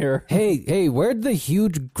to be here? Hey, where'd the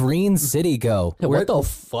huge green city go? What the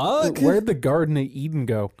fuck? Where'd the Garden of Eden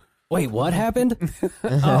go? Wait, what happened?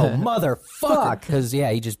 Oh, motherfucker. Because,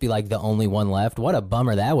 yeah, he'd just be like the only one left. What a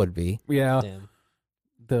bummer that would be. Yeah. Damn.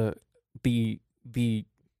 The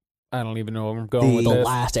I don't even know where I'm going with The this.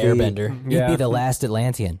 last Airbender. You'd be the last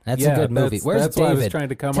Atlantean. That's Yeah, a good movie. that's- Where's that's what I David? was trying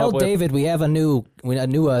to come Tell up with. David we have a new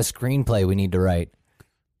screenplay we need to write.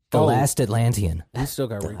 The Last Atlantean. We still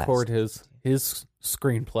got to record his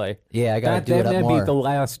screenplay. Yeah, I got to do it up That more. may be the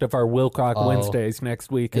last of our Wilcock Wednesdays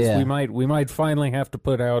next week. 'Cause we might finally have to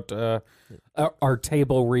put out our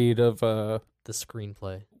table read of The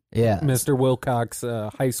screenplay. Yeah. Mr. Wilcock's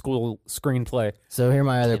high school screenplay. So here are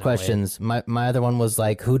my other questions. My other one was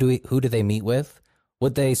like, who do they meet with?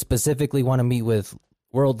 Would they specifically want to meet with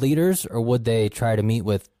world leaders, or would they try to meet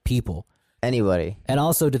with people? Anybody. And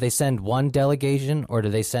also, do they send one delegation, or do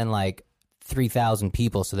they send like 3,000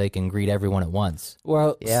 people so they can greet everyone at once?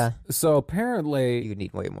 Well, Yeah. So apparently, You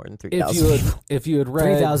need way more than if 3,000. you had read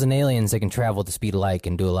 3,000 aliens that can travel at the speed of light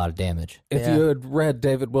and do a lot of damage. if you had read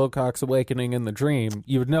David Wilcock's Awakening in the Dream,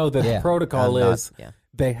 you would know that Yeah. the protocol I'm not- is yeah.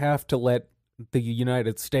 they have to let the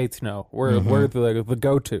United States know we're the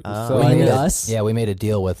go-to. So You mean us? Yeah, we made a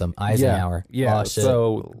deal with them. Eisenhower. Yeah, Oh, shit.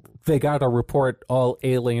 so they got to report all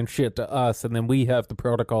alien shit to us, and then we have the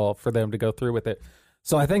protocol for them to go through with it.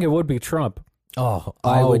 So I think it would be Trump. Oh,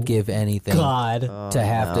 I would give anything God. to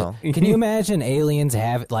have no. to. Can you imagine aliens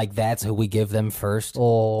have, like, that's who we give them first?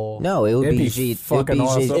 Oh. No, it would It'd be be G. fucking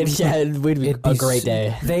awesome. It would be It'd a be great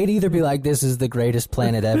day. They'd either be like, this is the greatest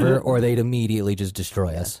planet ever, or they'd immediately just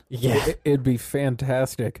destroy us. Yeah. It'd be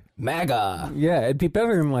fantastic. MAGA. Yeah, it'd be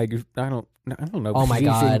better than like I don't know. Oh my Xi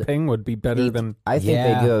God. Jinping would be better than I think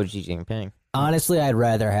Yeah. they go Xi Jinping. Honestly, I'd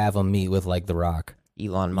rather have them meet with, like, The Rock.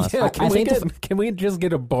 Elon Musk. Yeah, I think can we just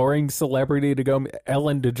get a boring celebrity to go?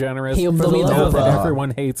 Ellen DeGeneres. Hey, For the now love that of-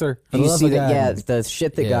 everyone hates her. Do you love see of that? God. Yeah, the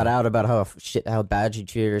shit that Yeah. got out about how bad she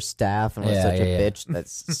treated her staff and was Yeah, such yeah, a yeah. bitch.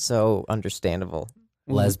 That's so understandable.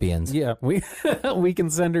 Lesbians. Yeah, we can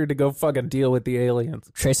send her to go fucking deal with the aliens.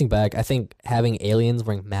 Tracing back, I think having aliens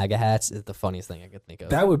wearing MAGA hats is the funniest thing I could think of.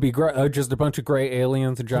 That would be great. Just a bunch of gray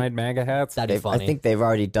aliens and giant MAGA hats. That'd be I funny. think they've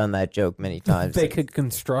already done that joke many times. They could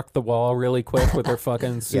construct the wall really quick with their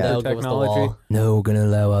fucking super That'll go with the technology. wall. No, we're going to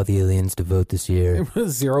allow all the aliens to vote this year.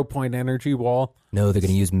 0-point energy wall. No, they're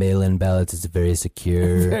going to use mail-in ballots. It's very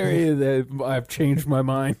secure. I've changed my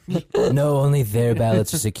mind. No, only their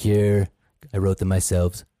ballots are secure. I wrote them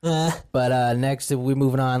myself. But next, if we're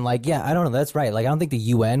moving on, like, yeah, I don't know. That's right. Like, I don't think the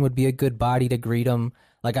UN would be a good body to greet them.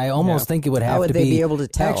 Like, I almost think it would have How would to they be able to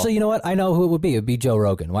tell? Actually, you know what? I know who it would be. It would be Joe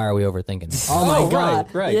Rogan. Why are we overthinking it? Oh my Oh,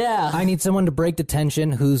 God. right. Yeah. I need someone to break the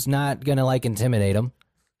tension who's not going to, like, intimidate him.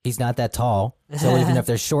 He's not that tall. So even if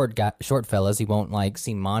they're short fellas, he won't, like,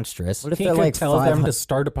 seem monstrous. What if He they're could like tell them 500 to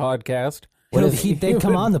start a podcast. They'd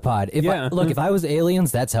come on the pod. Yeah. If I was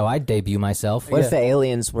aliens, that's how I'd debut myself. What if the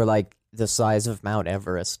aliens were like the size of Mount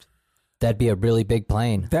Everest? That'd be a really big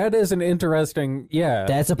plane. That is an interesting, yeah.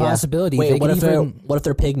 That's a possibility. Wait, They what could if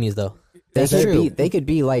they're pygmies though? That's could true. Be, they could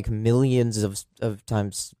be like millions of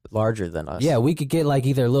times larger than us. Yeah, we could get like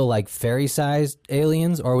either little like fairy-sized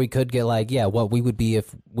aliens, or we could get like what we would be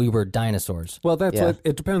if we were dinosaurs. Well, that's Yeah. what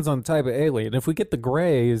it depends on the type of alien. If we get the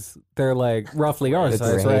Greys, they're like roughly our The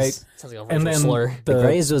size, Greys. right? Sounds like a And racial then slur. The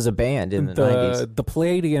Greys was a band in the 90s. the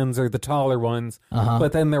Pleiadians are the taller ones,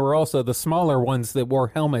 but then there were also the smaller ones that wore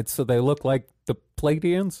helmets, so they look like the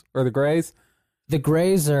Pleiadians or the Greys. The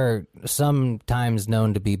Greys are sometimes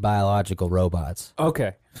known to be biological robots.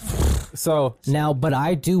 Okay, so Now, but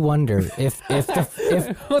I do wonder if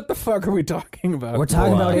what the fuck are we talking about? we're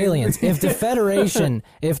talking about aliens, if the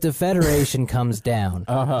Federation comes down,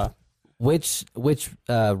 which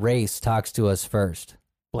race talks to us first?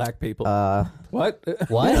 Black people. What?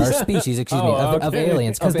 What? Our species, excuse me, Oh, of okay.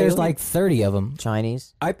 aliens, because Of there's aliens? like 30 of them.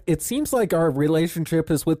 Chinese. It seems like our relationship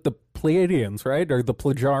is with the Pleiadians, right? Or the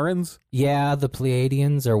Plejarans? Yeah, the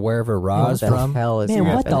Pleiadians or wherever Ra's What the from. hell is Man,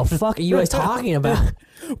 what happening? the fuck are you guys talking about?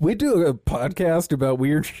 We do a podcast about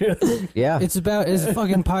weird shit. Yeah. It's a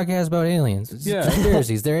fucking podcast about aliens. It's Yeah.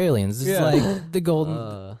 conspiracies. They're aliens. It's Yeah. like the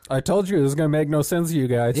golden. I told you it was going to make no sense to you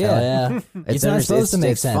guys. Yeah. It's not supposed to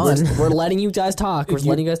make sense. Fun. We're letting you guys talk. We're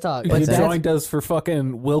letting you guys talk. You joined us for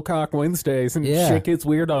fucking Wilcock Wednesdays, and Yeah. shit gets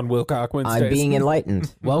weird on Wilcock Wednesdays. I'm being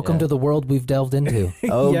enlightened. Welcome to the world we've delved into.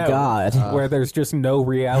 Oh Yeah. God. Where there's just no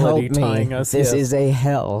reality Help me. tying us. This Yeah. is a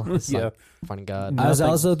hell. Yeah. Funny God. I was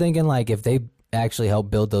Nothing. also thinking, like, if they actually help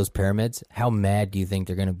build those pyramids, how mad do you think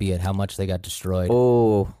they're going to be at how much they got destroyed?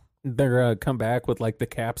 Oh. They're going to come back with like the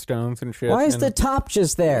capstones and shit. Why is and- the top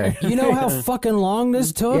just there? You know how fucking long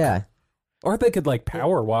this took? Yeah. Or they could like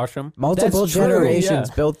power wash them. Multiple That's true, generations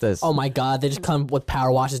yeah. built this. Oh my God, they just come with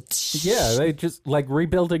power washes. Yeah, they just like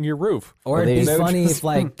rebuilding your roof. Or Well, it'd be they- funny if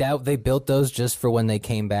like that they built those just for when they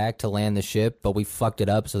came back to land the ship, but we fucked it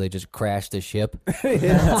up, so they just crashed the ship.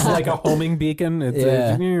 It's like a homing beacon. It's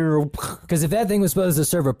Yeah. a, Because if that thing was supposed to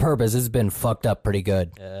serve a purpose, it's been fucked up pretty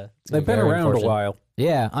good. they've been around a while.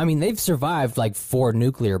 Yeah, I mean they've survived like 4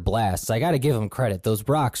 nuclear blasts. I got to give them credit. Those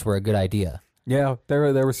rocks were a good idea. Yeah, they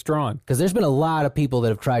were strong. Because there's been a lot of people that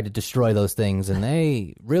have tried to destroy those things, and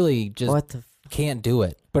they really just can't do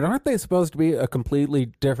it. But aren't they supposed to be a completely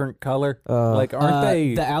different color? Like, aren't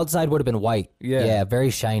they? The outside would have been white. Yeah, very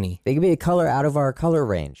shiny. They could be a color out of our color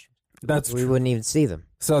range. We wouldn't even see them.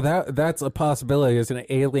 So that's a possibility. As an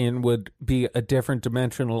alien would be a different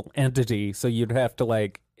dimensional entity, so you'd have to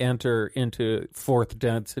like enter into fourth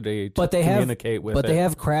density to communicate with it. But they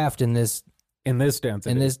have craft in this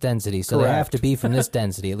density. So they have to be from this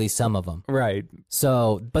density, at least some of them. Right.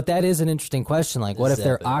 So, but that is an interesting question. Like, what if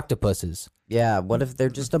they're octopuses? Yeah, what if they're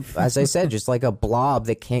just as I said, just like a blob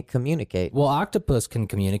that can't communicate? Well, octopus can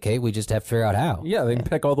communicate. We just have to figure out how. Yeah, they can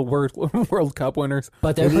pick all the World Cup winners.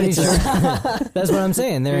 But they're pretty sure. That's what I'm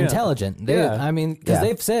saying. They're intelligent. I mean, because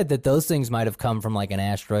they've said that those things might have come from like an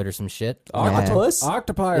asteroid or some shit. Octopus?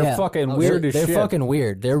 Octopi are fucking weird as shit. They're fucking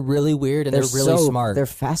weird. They're really weird and they're really smart. They're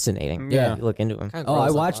fascinating. Yeah. If you look into them.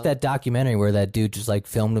 I watched that documentary where that dude just like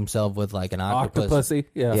filmed himself with like an octopus Octopussy?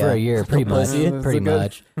 Yeah. for a year, pretty much. Octopussy?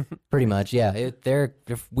 Pretty much. Yeah. They're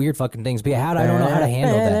weird fucking things. But I don't know how to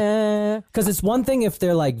handle that. Because it's one thing if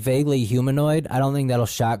they're like vaguely humanoid. I don't think that'll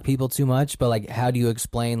shock people too much. But like, how do you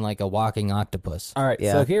explain like a walking octopus? All right.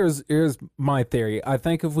 So here's my theory. I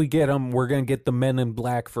think if we get them, we're gonna get the Men in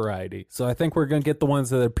Black variety. So I think we're gonna get the ones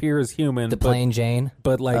that appear as human, The plain Jane.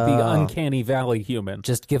 but like the uncanny valley human.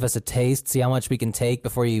 Just give us a taste, see how much we can take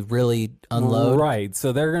before you really unload. Right.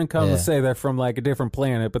 So they're gonna come and say they're from like a different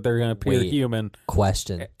planet, but they're gonna appear human.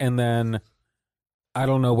 Question. And then I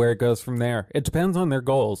don't know where it goes from there. It depends on their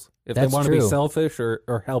goals. If That's they want to be true. selfish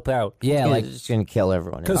or help out. Yeah, like just gonna kill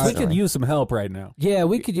everyone. Because we could use some help right now. yeah,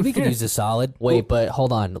 we could use a solid. Wait, but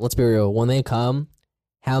hold on. Let's be real. When they come,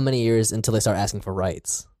 how many years until they start asking for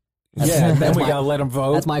rights? Yeah, then we gotta let them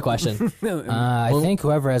vote. That's my question. I think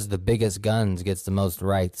whoever has the biggest guns gets the most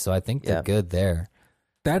rights, so I think they're good there.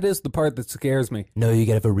 That is the part that scares me. No, you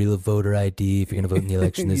gotta have a real voter ID if you're gonna vote in the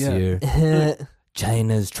election this year.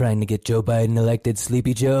 China's trying to get Joe Biden elected,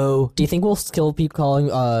 Sleepy Joe. Do you think we'll still be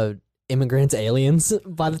calling immigrants aliens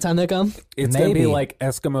by the time they come? It's gonna be like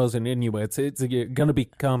Eskimos and Inuits. It's gonna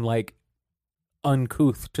become like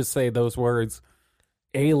uncouth to say those words.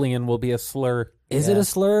 Alien will be a slur. Is it a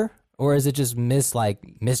slur? Or is it just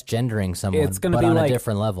misgendering someone? It's going to but be on like a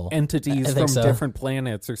different level. Entities from different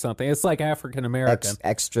planets or something. It's like African American.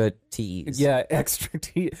 Extra T's. Yeah, extra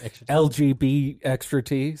T. LGB extra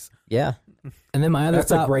T's. Yeah. And then my other That's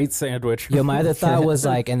thought, a great sandwich. My other thought was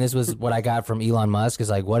like, and this was what I got from Elon Musk, is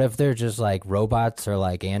like, what if they're just like robots or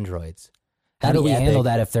like androids? How do we handle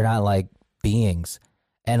that if they're not like beings?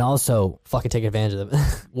 And also, fucking take advantage of them.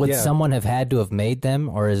 would someone have had to have made them,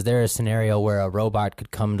 or is there a scenario where a robot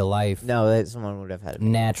could come to life? No, someone would have had it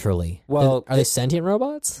naturally. Well, are they sentient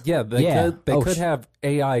robots? Yeah, they could have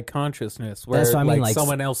AI consciousness, where That's what I mean, like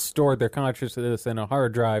someone else stored their consciousness in a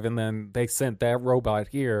hard drive, and then they sent that robot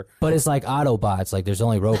here. But it's like Autobots; like there's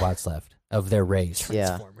only robots left of their race.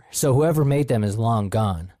 Yeah. So whoever made them is long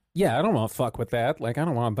gone. Yeah, I don't want to fuck with that. Like, I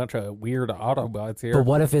don't want a bunch of weird Autobots here. But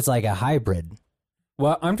what if it's like a hybrid?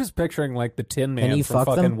 Well, I'm just picturing like the Tin Man from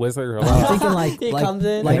fucking them? Wizard of I'm Oz. thinking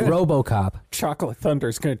like RoboCop. Chocolate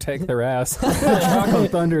Thunder's gonna take their ass. Chocolate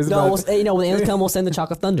Thunder's no. When aliens come, we'll send the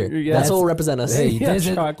Chocolate Thunder. Yeah. That's what will represent us. Hey,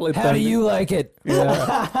 Chocolate how Thunder. do you like it?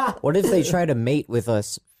 Yeah. What if they try to mate with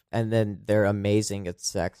us and then they're amazing at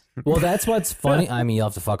sex? Well, that's what's funny. I mean, you'll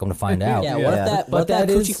have to fuck them to find out. Yeah. What if that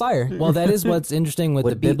coochie fire? Well, that is what's interesting with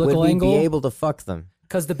the biblical would we angle. be able to fuck them?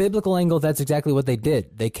 Because the biblical angle, that's exactly what they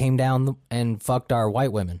did. They came down and fucked our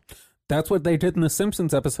white women. That's what they did in the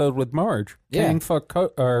Simpsons episode with Marge. Yeah. Kang fucked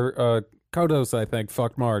Kodos, I think,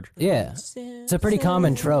 fucked Marge. Yeah. It's a pretty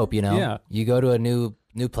common trope, you know? Yeah. You go to a new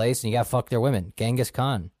place and you got to fuck their women. Genghis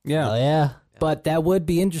Khan. Yeah. Oh, yeah. But that would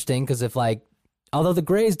be interesting because if like, although the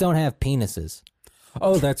Greys don't have penises.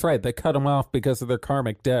 Oh, that's right. They cut them off because of their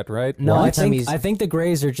karmic debt, right? No, I think the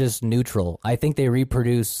Greys are just neutral. I think they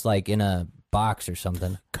reproduce like in a box or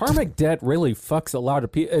something. Karmic debt really fucks a lot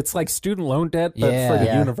of people. It's like student loan debt, but for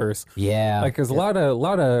the universe. Yeah, like because a lot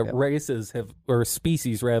of races have, or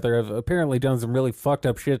species rather, have apparently done some really fucked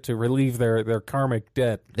up shit to relieve their karmic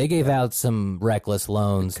debt. They gave out some reckless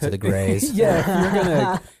loans to the Greys.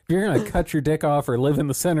 Yeah, if you're gonna cut your dick off or live in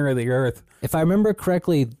the center of the earth. If I remember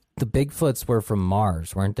correctly, the Bigfoots were from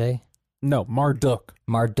Mars, weren't they? No, Marduk.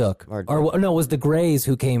 Marduk. Or no, it was the Greys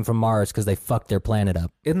who came from Mars because they fucked their planet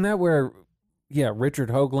up. Isn't that where? Yeah, Richard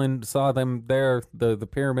Hoagland saw them there, the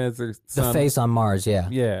pyramids or something. The face on Mars, yeah.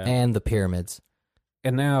 Yeah. And the pyramids.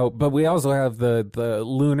 And now, but we also have the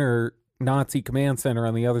lunar Nazi command center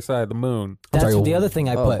on the other side of the moon. That's the other thing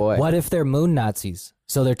I put. Boy. What if they're moon Nazis?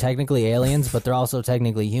 So they're technically aliens, but they're also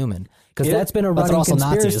technically human. Because that's been a But they're running also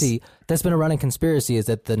conspiracy. Nazis. That's been a running conspiracy is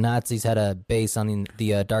that the Nazis had a base on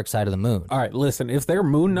the dark side of the moon. All right, listen. If they're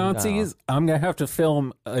moon Nazis, I'm gonna have to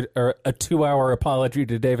film a 2-hour apology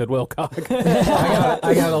to David Wilcock.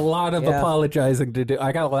 I got a lot of apologizing to do.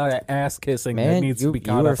 I got a lot of ass kissing that Man, needs to you, be you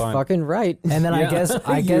caught were up on. fucking right. And then I guess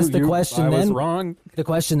the question I was then wrong. the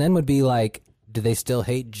question then would be like, do they still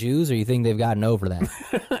hate Jews, or you think they've gotten over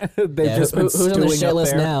that? They've just been Who's on the stewing shit up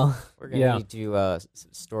list there. now? We're gonna need to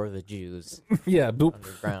store the Jews Yeah, boop.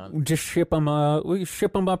 underground. Just ship them. We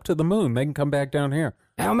ship them up to the moon. They can come back down here.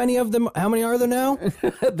 How many of them? How many are there now?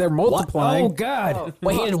 They're multiplying. Oh God!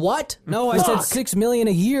 Wait, he did what? No, I said 6 million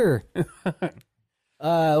a year.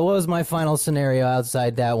 What was my final scenario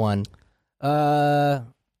outside that one?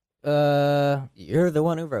 You're the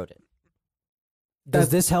one who wrote it. Does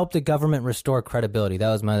this help the government restore credibility?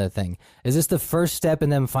 That was my other thing. Is this the first step in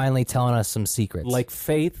them finally telling us some secrets? Like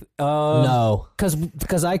faith? No.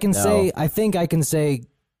 Because I can say, I think I can say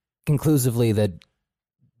conclusively that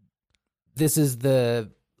this is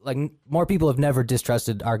more people have never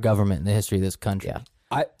distrusted our government in the history of this country.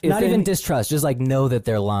 Yeah. Not even distrust, just like know that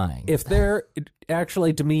they're lying. If they're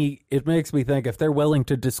actually, to me, it makes me think if they're willing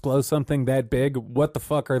to disclose something that big, what the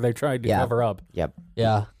fuck are they trying to cover up? Yep.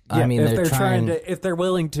 Yeah. I mean, if they're trying to, if they're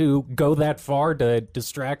willing to go that far to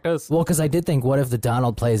distract us. Well, because I did think, what if the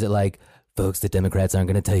Donald plays it like, folks, the Democrats aren't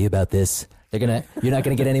going to tell you about this. You're not going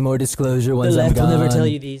to get any more disclosure once I'm gone. will never tell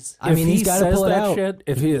you these. I mean, he's got to pull it out. Shit,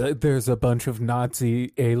 if there's a bunch of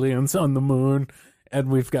Nazi aliens on the moon, and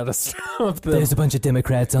we've got to stop them. There's a bunch of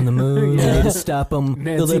Democrats on the moon. We need to stop them.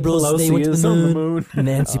 Nancy The liberals, Pelosi they went to is the on moon. the moon.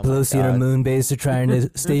 Nancy Pelosi and her moon base are trying to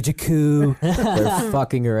stage a coup. They're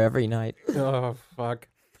fucking her every night. Oh, fuck.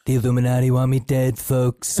 The Illuminati want me dead,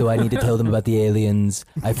 folks, so I need to tell them about the aliens.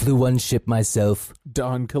 I flew one ship myself.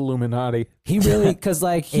 Don Illuminati. He really, because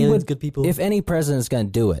like he Aliens, would, good people. if any president's gonna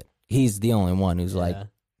do it, he's the only one who's like,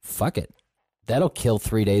 fuck it, that'll kill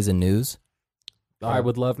 3 days of news. I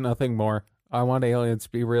would love nothing more. I want aliens to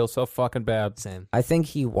be real so fucking bad. Same. I think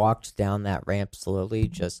he walked down that ramp slowly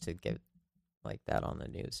just to get like that on the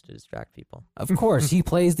news to distract people. Of course, he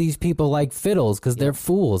plays these people like fiddles because they're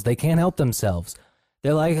fools. They can't help themselves.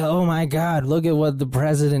 They're like, oh my God, look at what the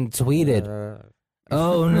president tweeted.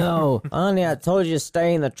 Oh no. Honey, I told you to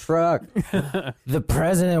stay in the truck. The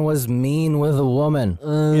president was mean with a woman.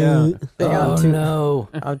 Yeah. Oh no.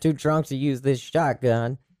 I'm too drunk to use this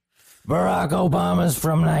shotgun. Barack Obama's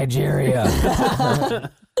from Nigeria.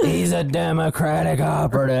 He's a Democratic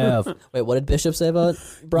operative. Wait, what did Bishop say about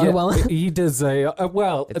Barack Obama? He did say,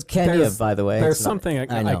 well, It's Kenya, by the way. There's It's not- something I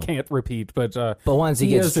I know. can't repeat, but once he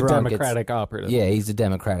gets is a drunk, Democratic operative. Yeah, he's a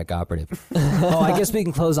Democratic operative. Oh, I guess we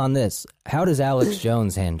can close on this. How does Alex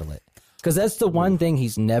Jones handle it? Because that's the one thing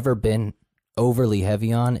he's never been overly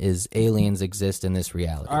heavy on is aliens exist in this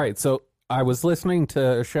reality. All right, so I was listening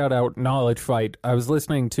to shout out Knowledge Fight. I was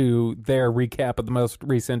listening to their recap of the most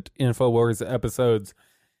recent InfoWars episodes,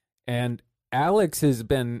 and Alex has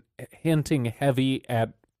been hinting heavy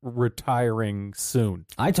at retiring soon.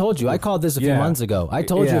 I told you. I called this a few Yeah. months ago. I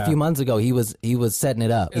told you a Yeah. few months ago he was setting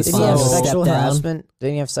it up. It's Didn't he have So- sexual Step down. harassment?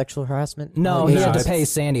 Didn't he have sexual harassment? No, he No, had to it's- pay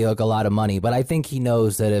Sandy Hook a lot of money, but I think he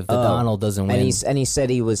knows that if the Donald doesn't win, And he said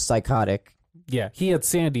he was psychotic. Yeah, he had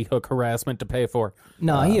Sandy Hook harassment to pay for.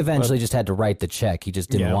 no, he eventually just had to write the check. He just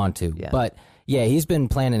didn't Yeah. want to. Yeah. But yeah, he's been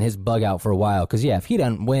planning his bug out for a while. Because yeah, if he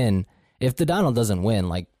doesn't win, if the Donald doesn't win,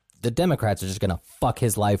 like the Democrats are just gonna fuck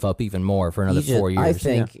his life up even more for another 4 years. I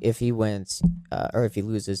think if he wins or if he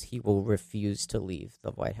loses, he will refuse to leave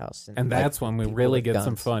the White House. And like, that's when we people really with get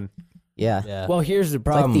some guns. fun. Yeah. Yeah. Well, here's the It's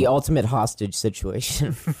problem. like the ultimate hostage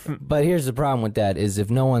situation. But here's the problem with that is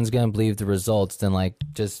if no one's gonna believe the results, then like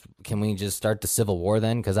just can we just start the Civil War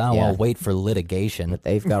then? Because I don't Yeah. want to wait for litigation. But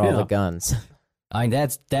they've got all Yeah. the guns. I mean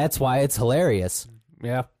that's why it's hilarious.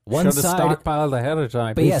 Yeah, One should have side- stockpiled ahead of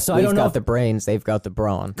time. But yeah, so I We've don't know got if, the brains, they've got the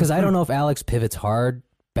brawn. because I don't know if Alex pivots hard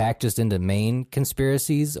back just into main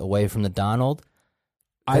conspiracies away from the Donald.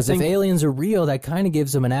 I Because if think aliens are real, that kind of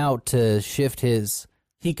gives him an out to shift his.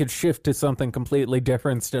 he could shift to something completely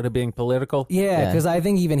different instead of being political. Yeah, Yeah. because I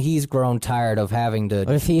think even he's grown tired of having What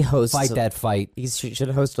to if he hosts fight that fight. He should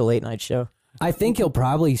host a late night show. I think he'll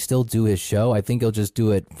probably still do his show. I think he'll just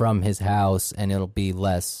do it from his house, and it'll be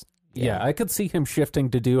less. Yeah, I could see him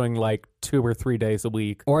shifting to doing like 2 or 3 days a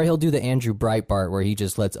week. Or he'll do the Andrew Breitbart where he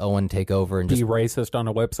just lets Owen take over and Be just racist on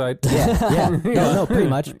a website. yeah. No, pretty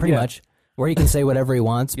much, where he can say whatever he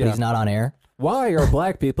wants, but Yeah. he's not on air. Why are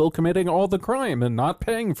black people committing all the crime and not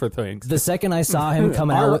paying for things? The second I saw him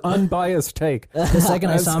coming out, with, unbiased take. The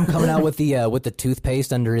second I saw him coming out with the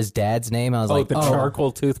toothpaste under his dad's name, I was like, the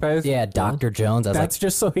charcoal toothpaste. Yeah, Dr. Jones. I was That's like,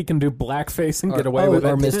 just so he can do blackface and get away with it.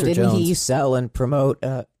 Or Mr. Didn't Jones. he sell and promote?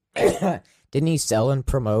 Didn't he sell and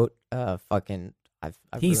promote? Fucking. I've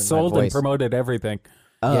He ruined my sold and voice. promoted everything.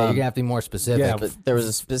 Yeah, you're gonna have to be more specific. yeah, But there was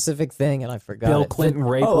a specific thing, and I forgot. Bill it. Clinton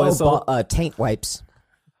rape whistle. Taint wipes.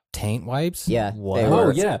 Taint wipes? Yeah. What? They Oh,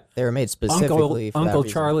 were, yeah. They were made specifically for that Uncle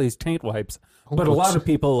reason. Charlie's taint wipes. But a lot of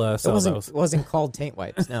people It sell those. wasn't called taint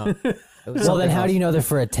wipes. No. It was Well, then something how do else. you know they're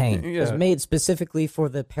for a taint? It was made specifically for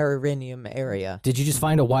the perineum area. Did you just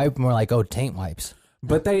find a wipe and we're like, oh, taint wipes?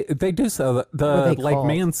 But they do sell What are the they like called?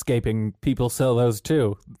 manscaping people sell those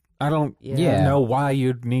too. I don't Yeah. know why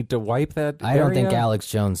you'd need to wipe that. I don't think area. Alex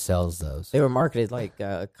Jones sells those. They were marketed like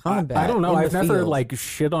combat. I don't know. in the I've never field. like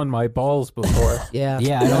shit on my balls before. Yeah.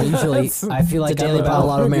 Yeah, I don't usually. I feel like It's a daily I'm battle a about,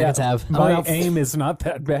 lot of Americans Yeah, have. My about- aim is not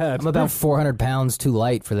that bad. I'm about 400 pounds too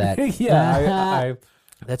light for that. yeah,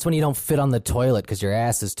 That's when you don't fit on the toilet because your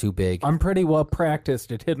ass is too big. I'm pretty well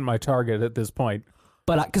practiced at hitting my target at this point.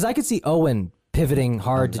 But because I could see Owen pivoting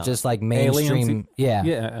hard to just like mainstream. Aliens? Yeah.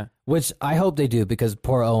 Yeah. Which I hope they do because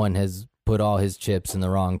poor Owen has put all his chips in the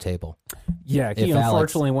wrong table. Yeah, he If Alex-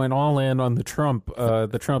 unfortunately went all in on the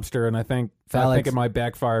Trumpster, and I think it might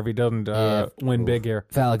backfire if he doesn't win big here.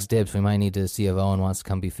 If Alex dips, we might need to see if Owen wants to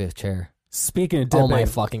come be fifth chair. Speaking of Oh dipping, my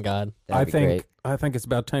fucking god! That'd be great. I think it's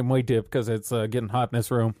about time we dip because it's getting hot in this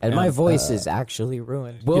room. And my voice is actually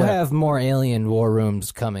ruined. We'll have more alien war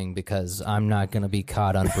rooms coming because I'm not going to be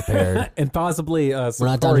caught unprepared. and possibly We're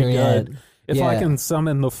not done here yet. If I Yeah. can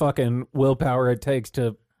summon the fucking willpower it takes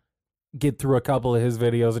to get through a couple of his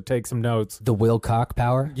videos and take some notes. The Wilcock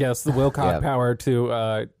power. Yes, the Wilcock power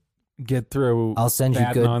to get through I'll send you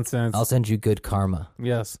that good nonsense. I'll send you good karma.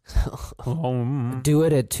 Yes. Do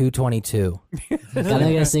it at 2:22. Gotta get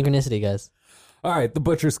a synchronicity, guys. All right, the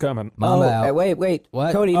butcher's coming. Mama out. Wait.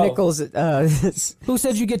 What? Cody Oh. Nichols, Who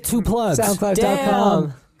said you get 2 plugs?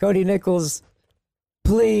 SoundCloud.com. Cody Nichols,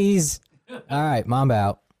 please. All right, Mamba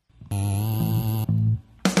out.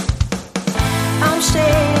 I'm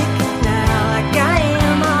shaking now like I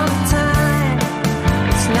am all the time.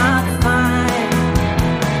 It's not fine.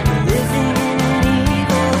 We're living in an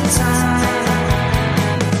evil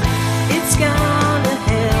time. It's gone to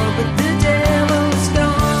hell, but the devil's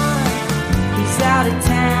gone. He's out of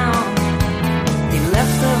town. He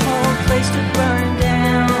left the whole place to burn.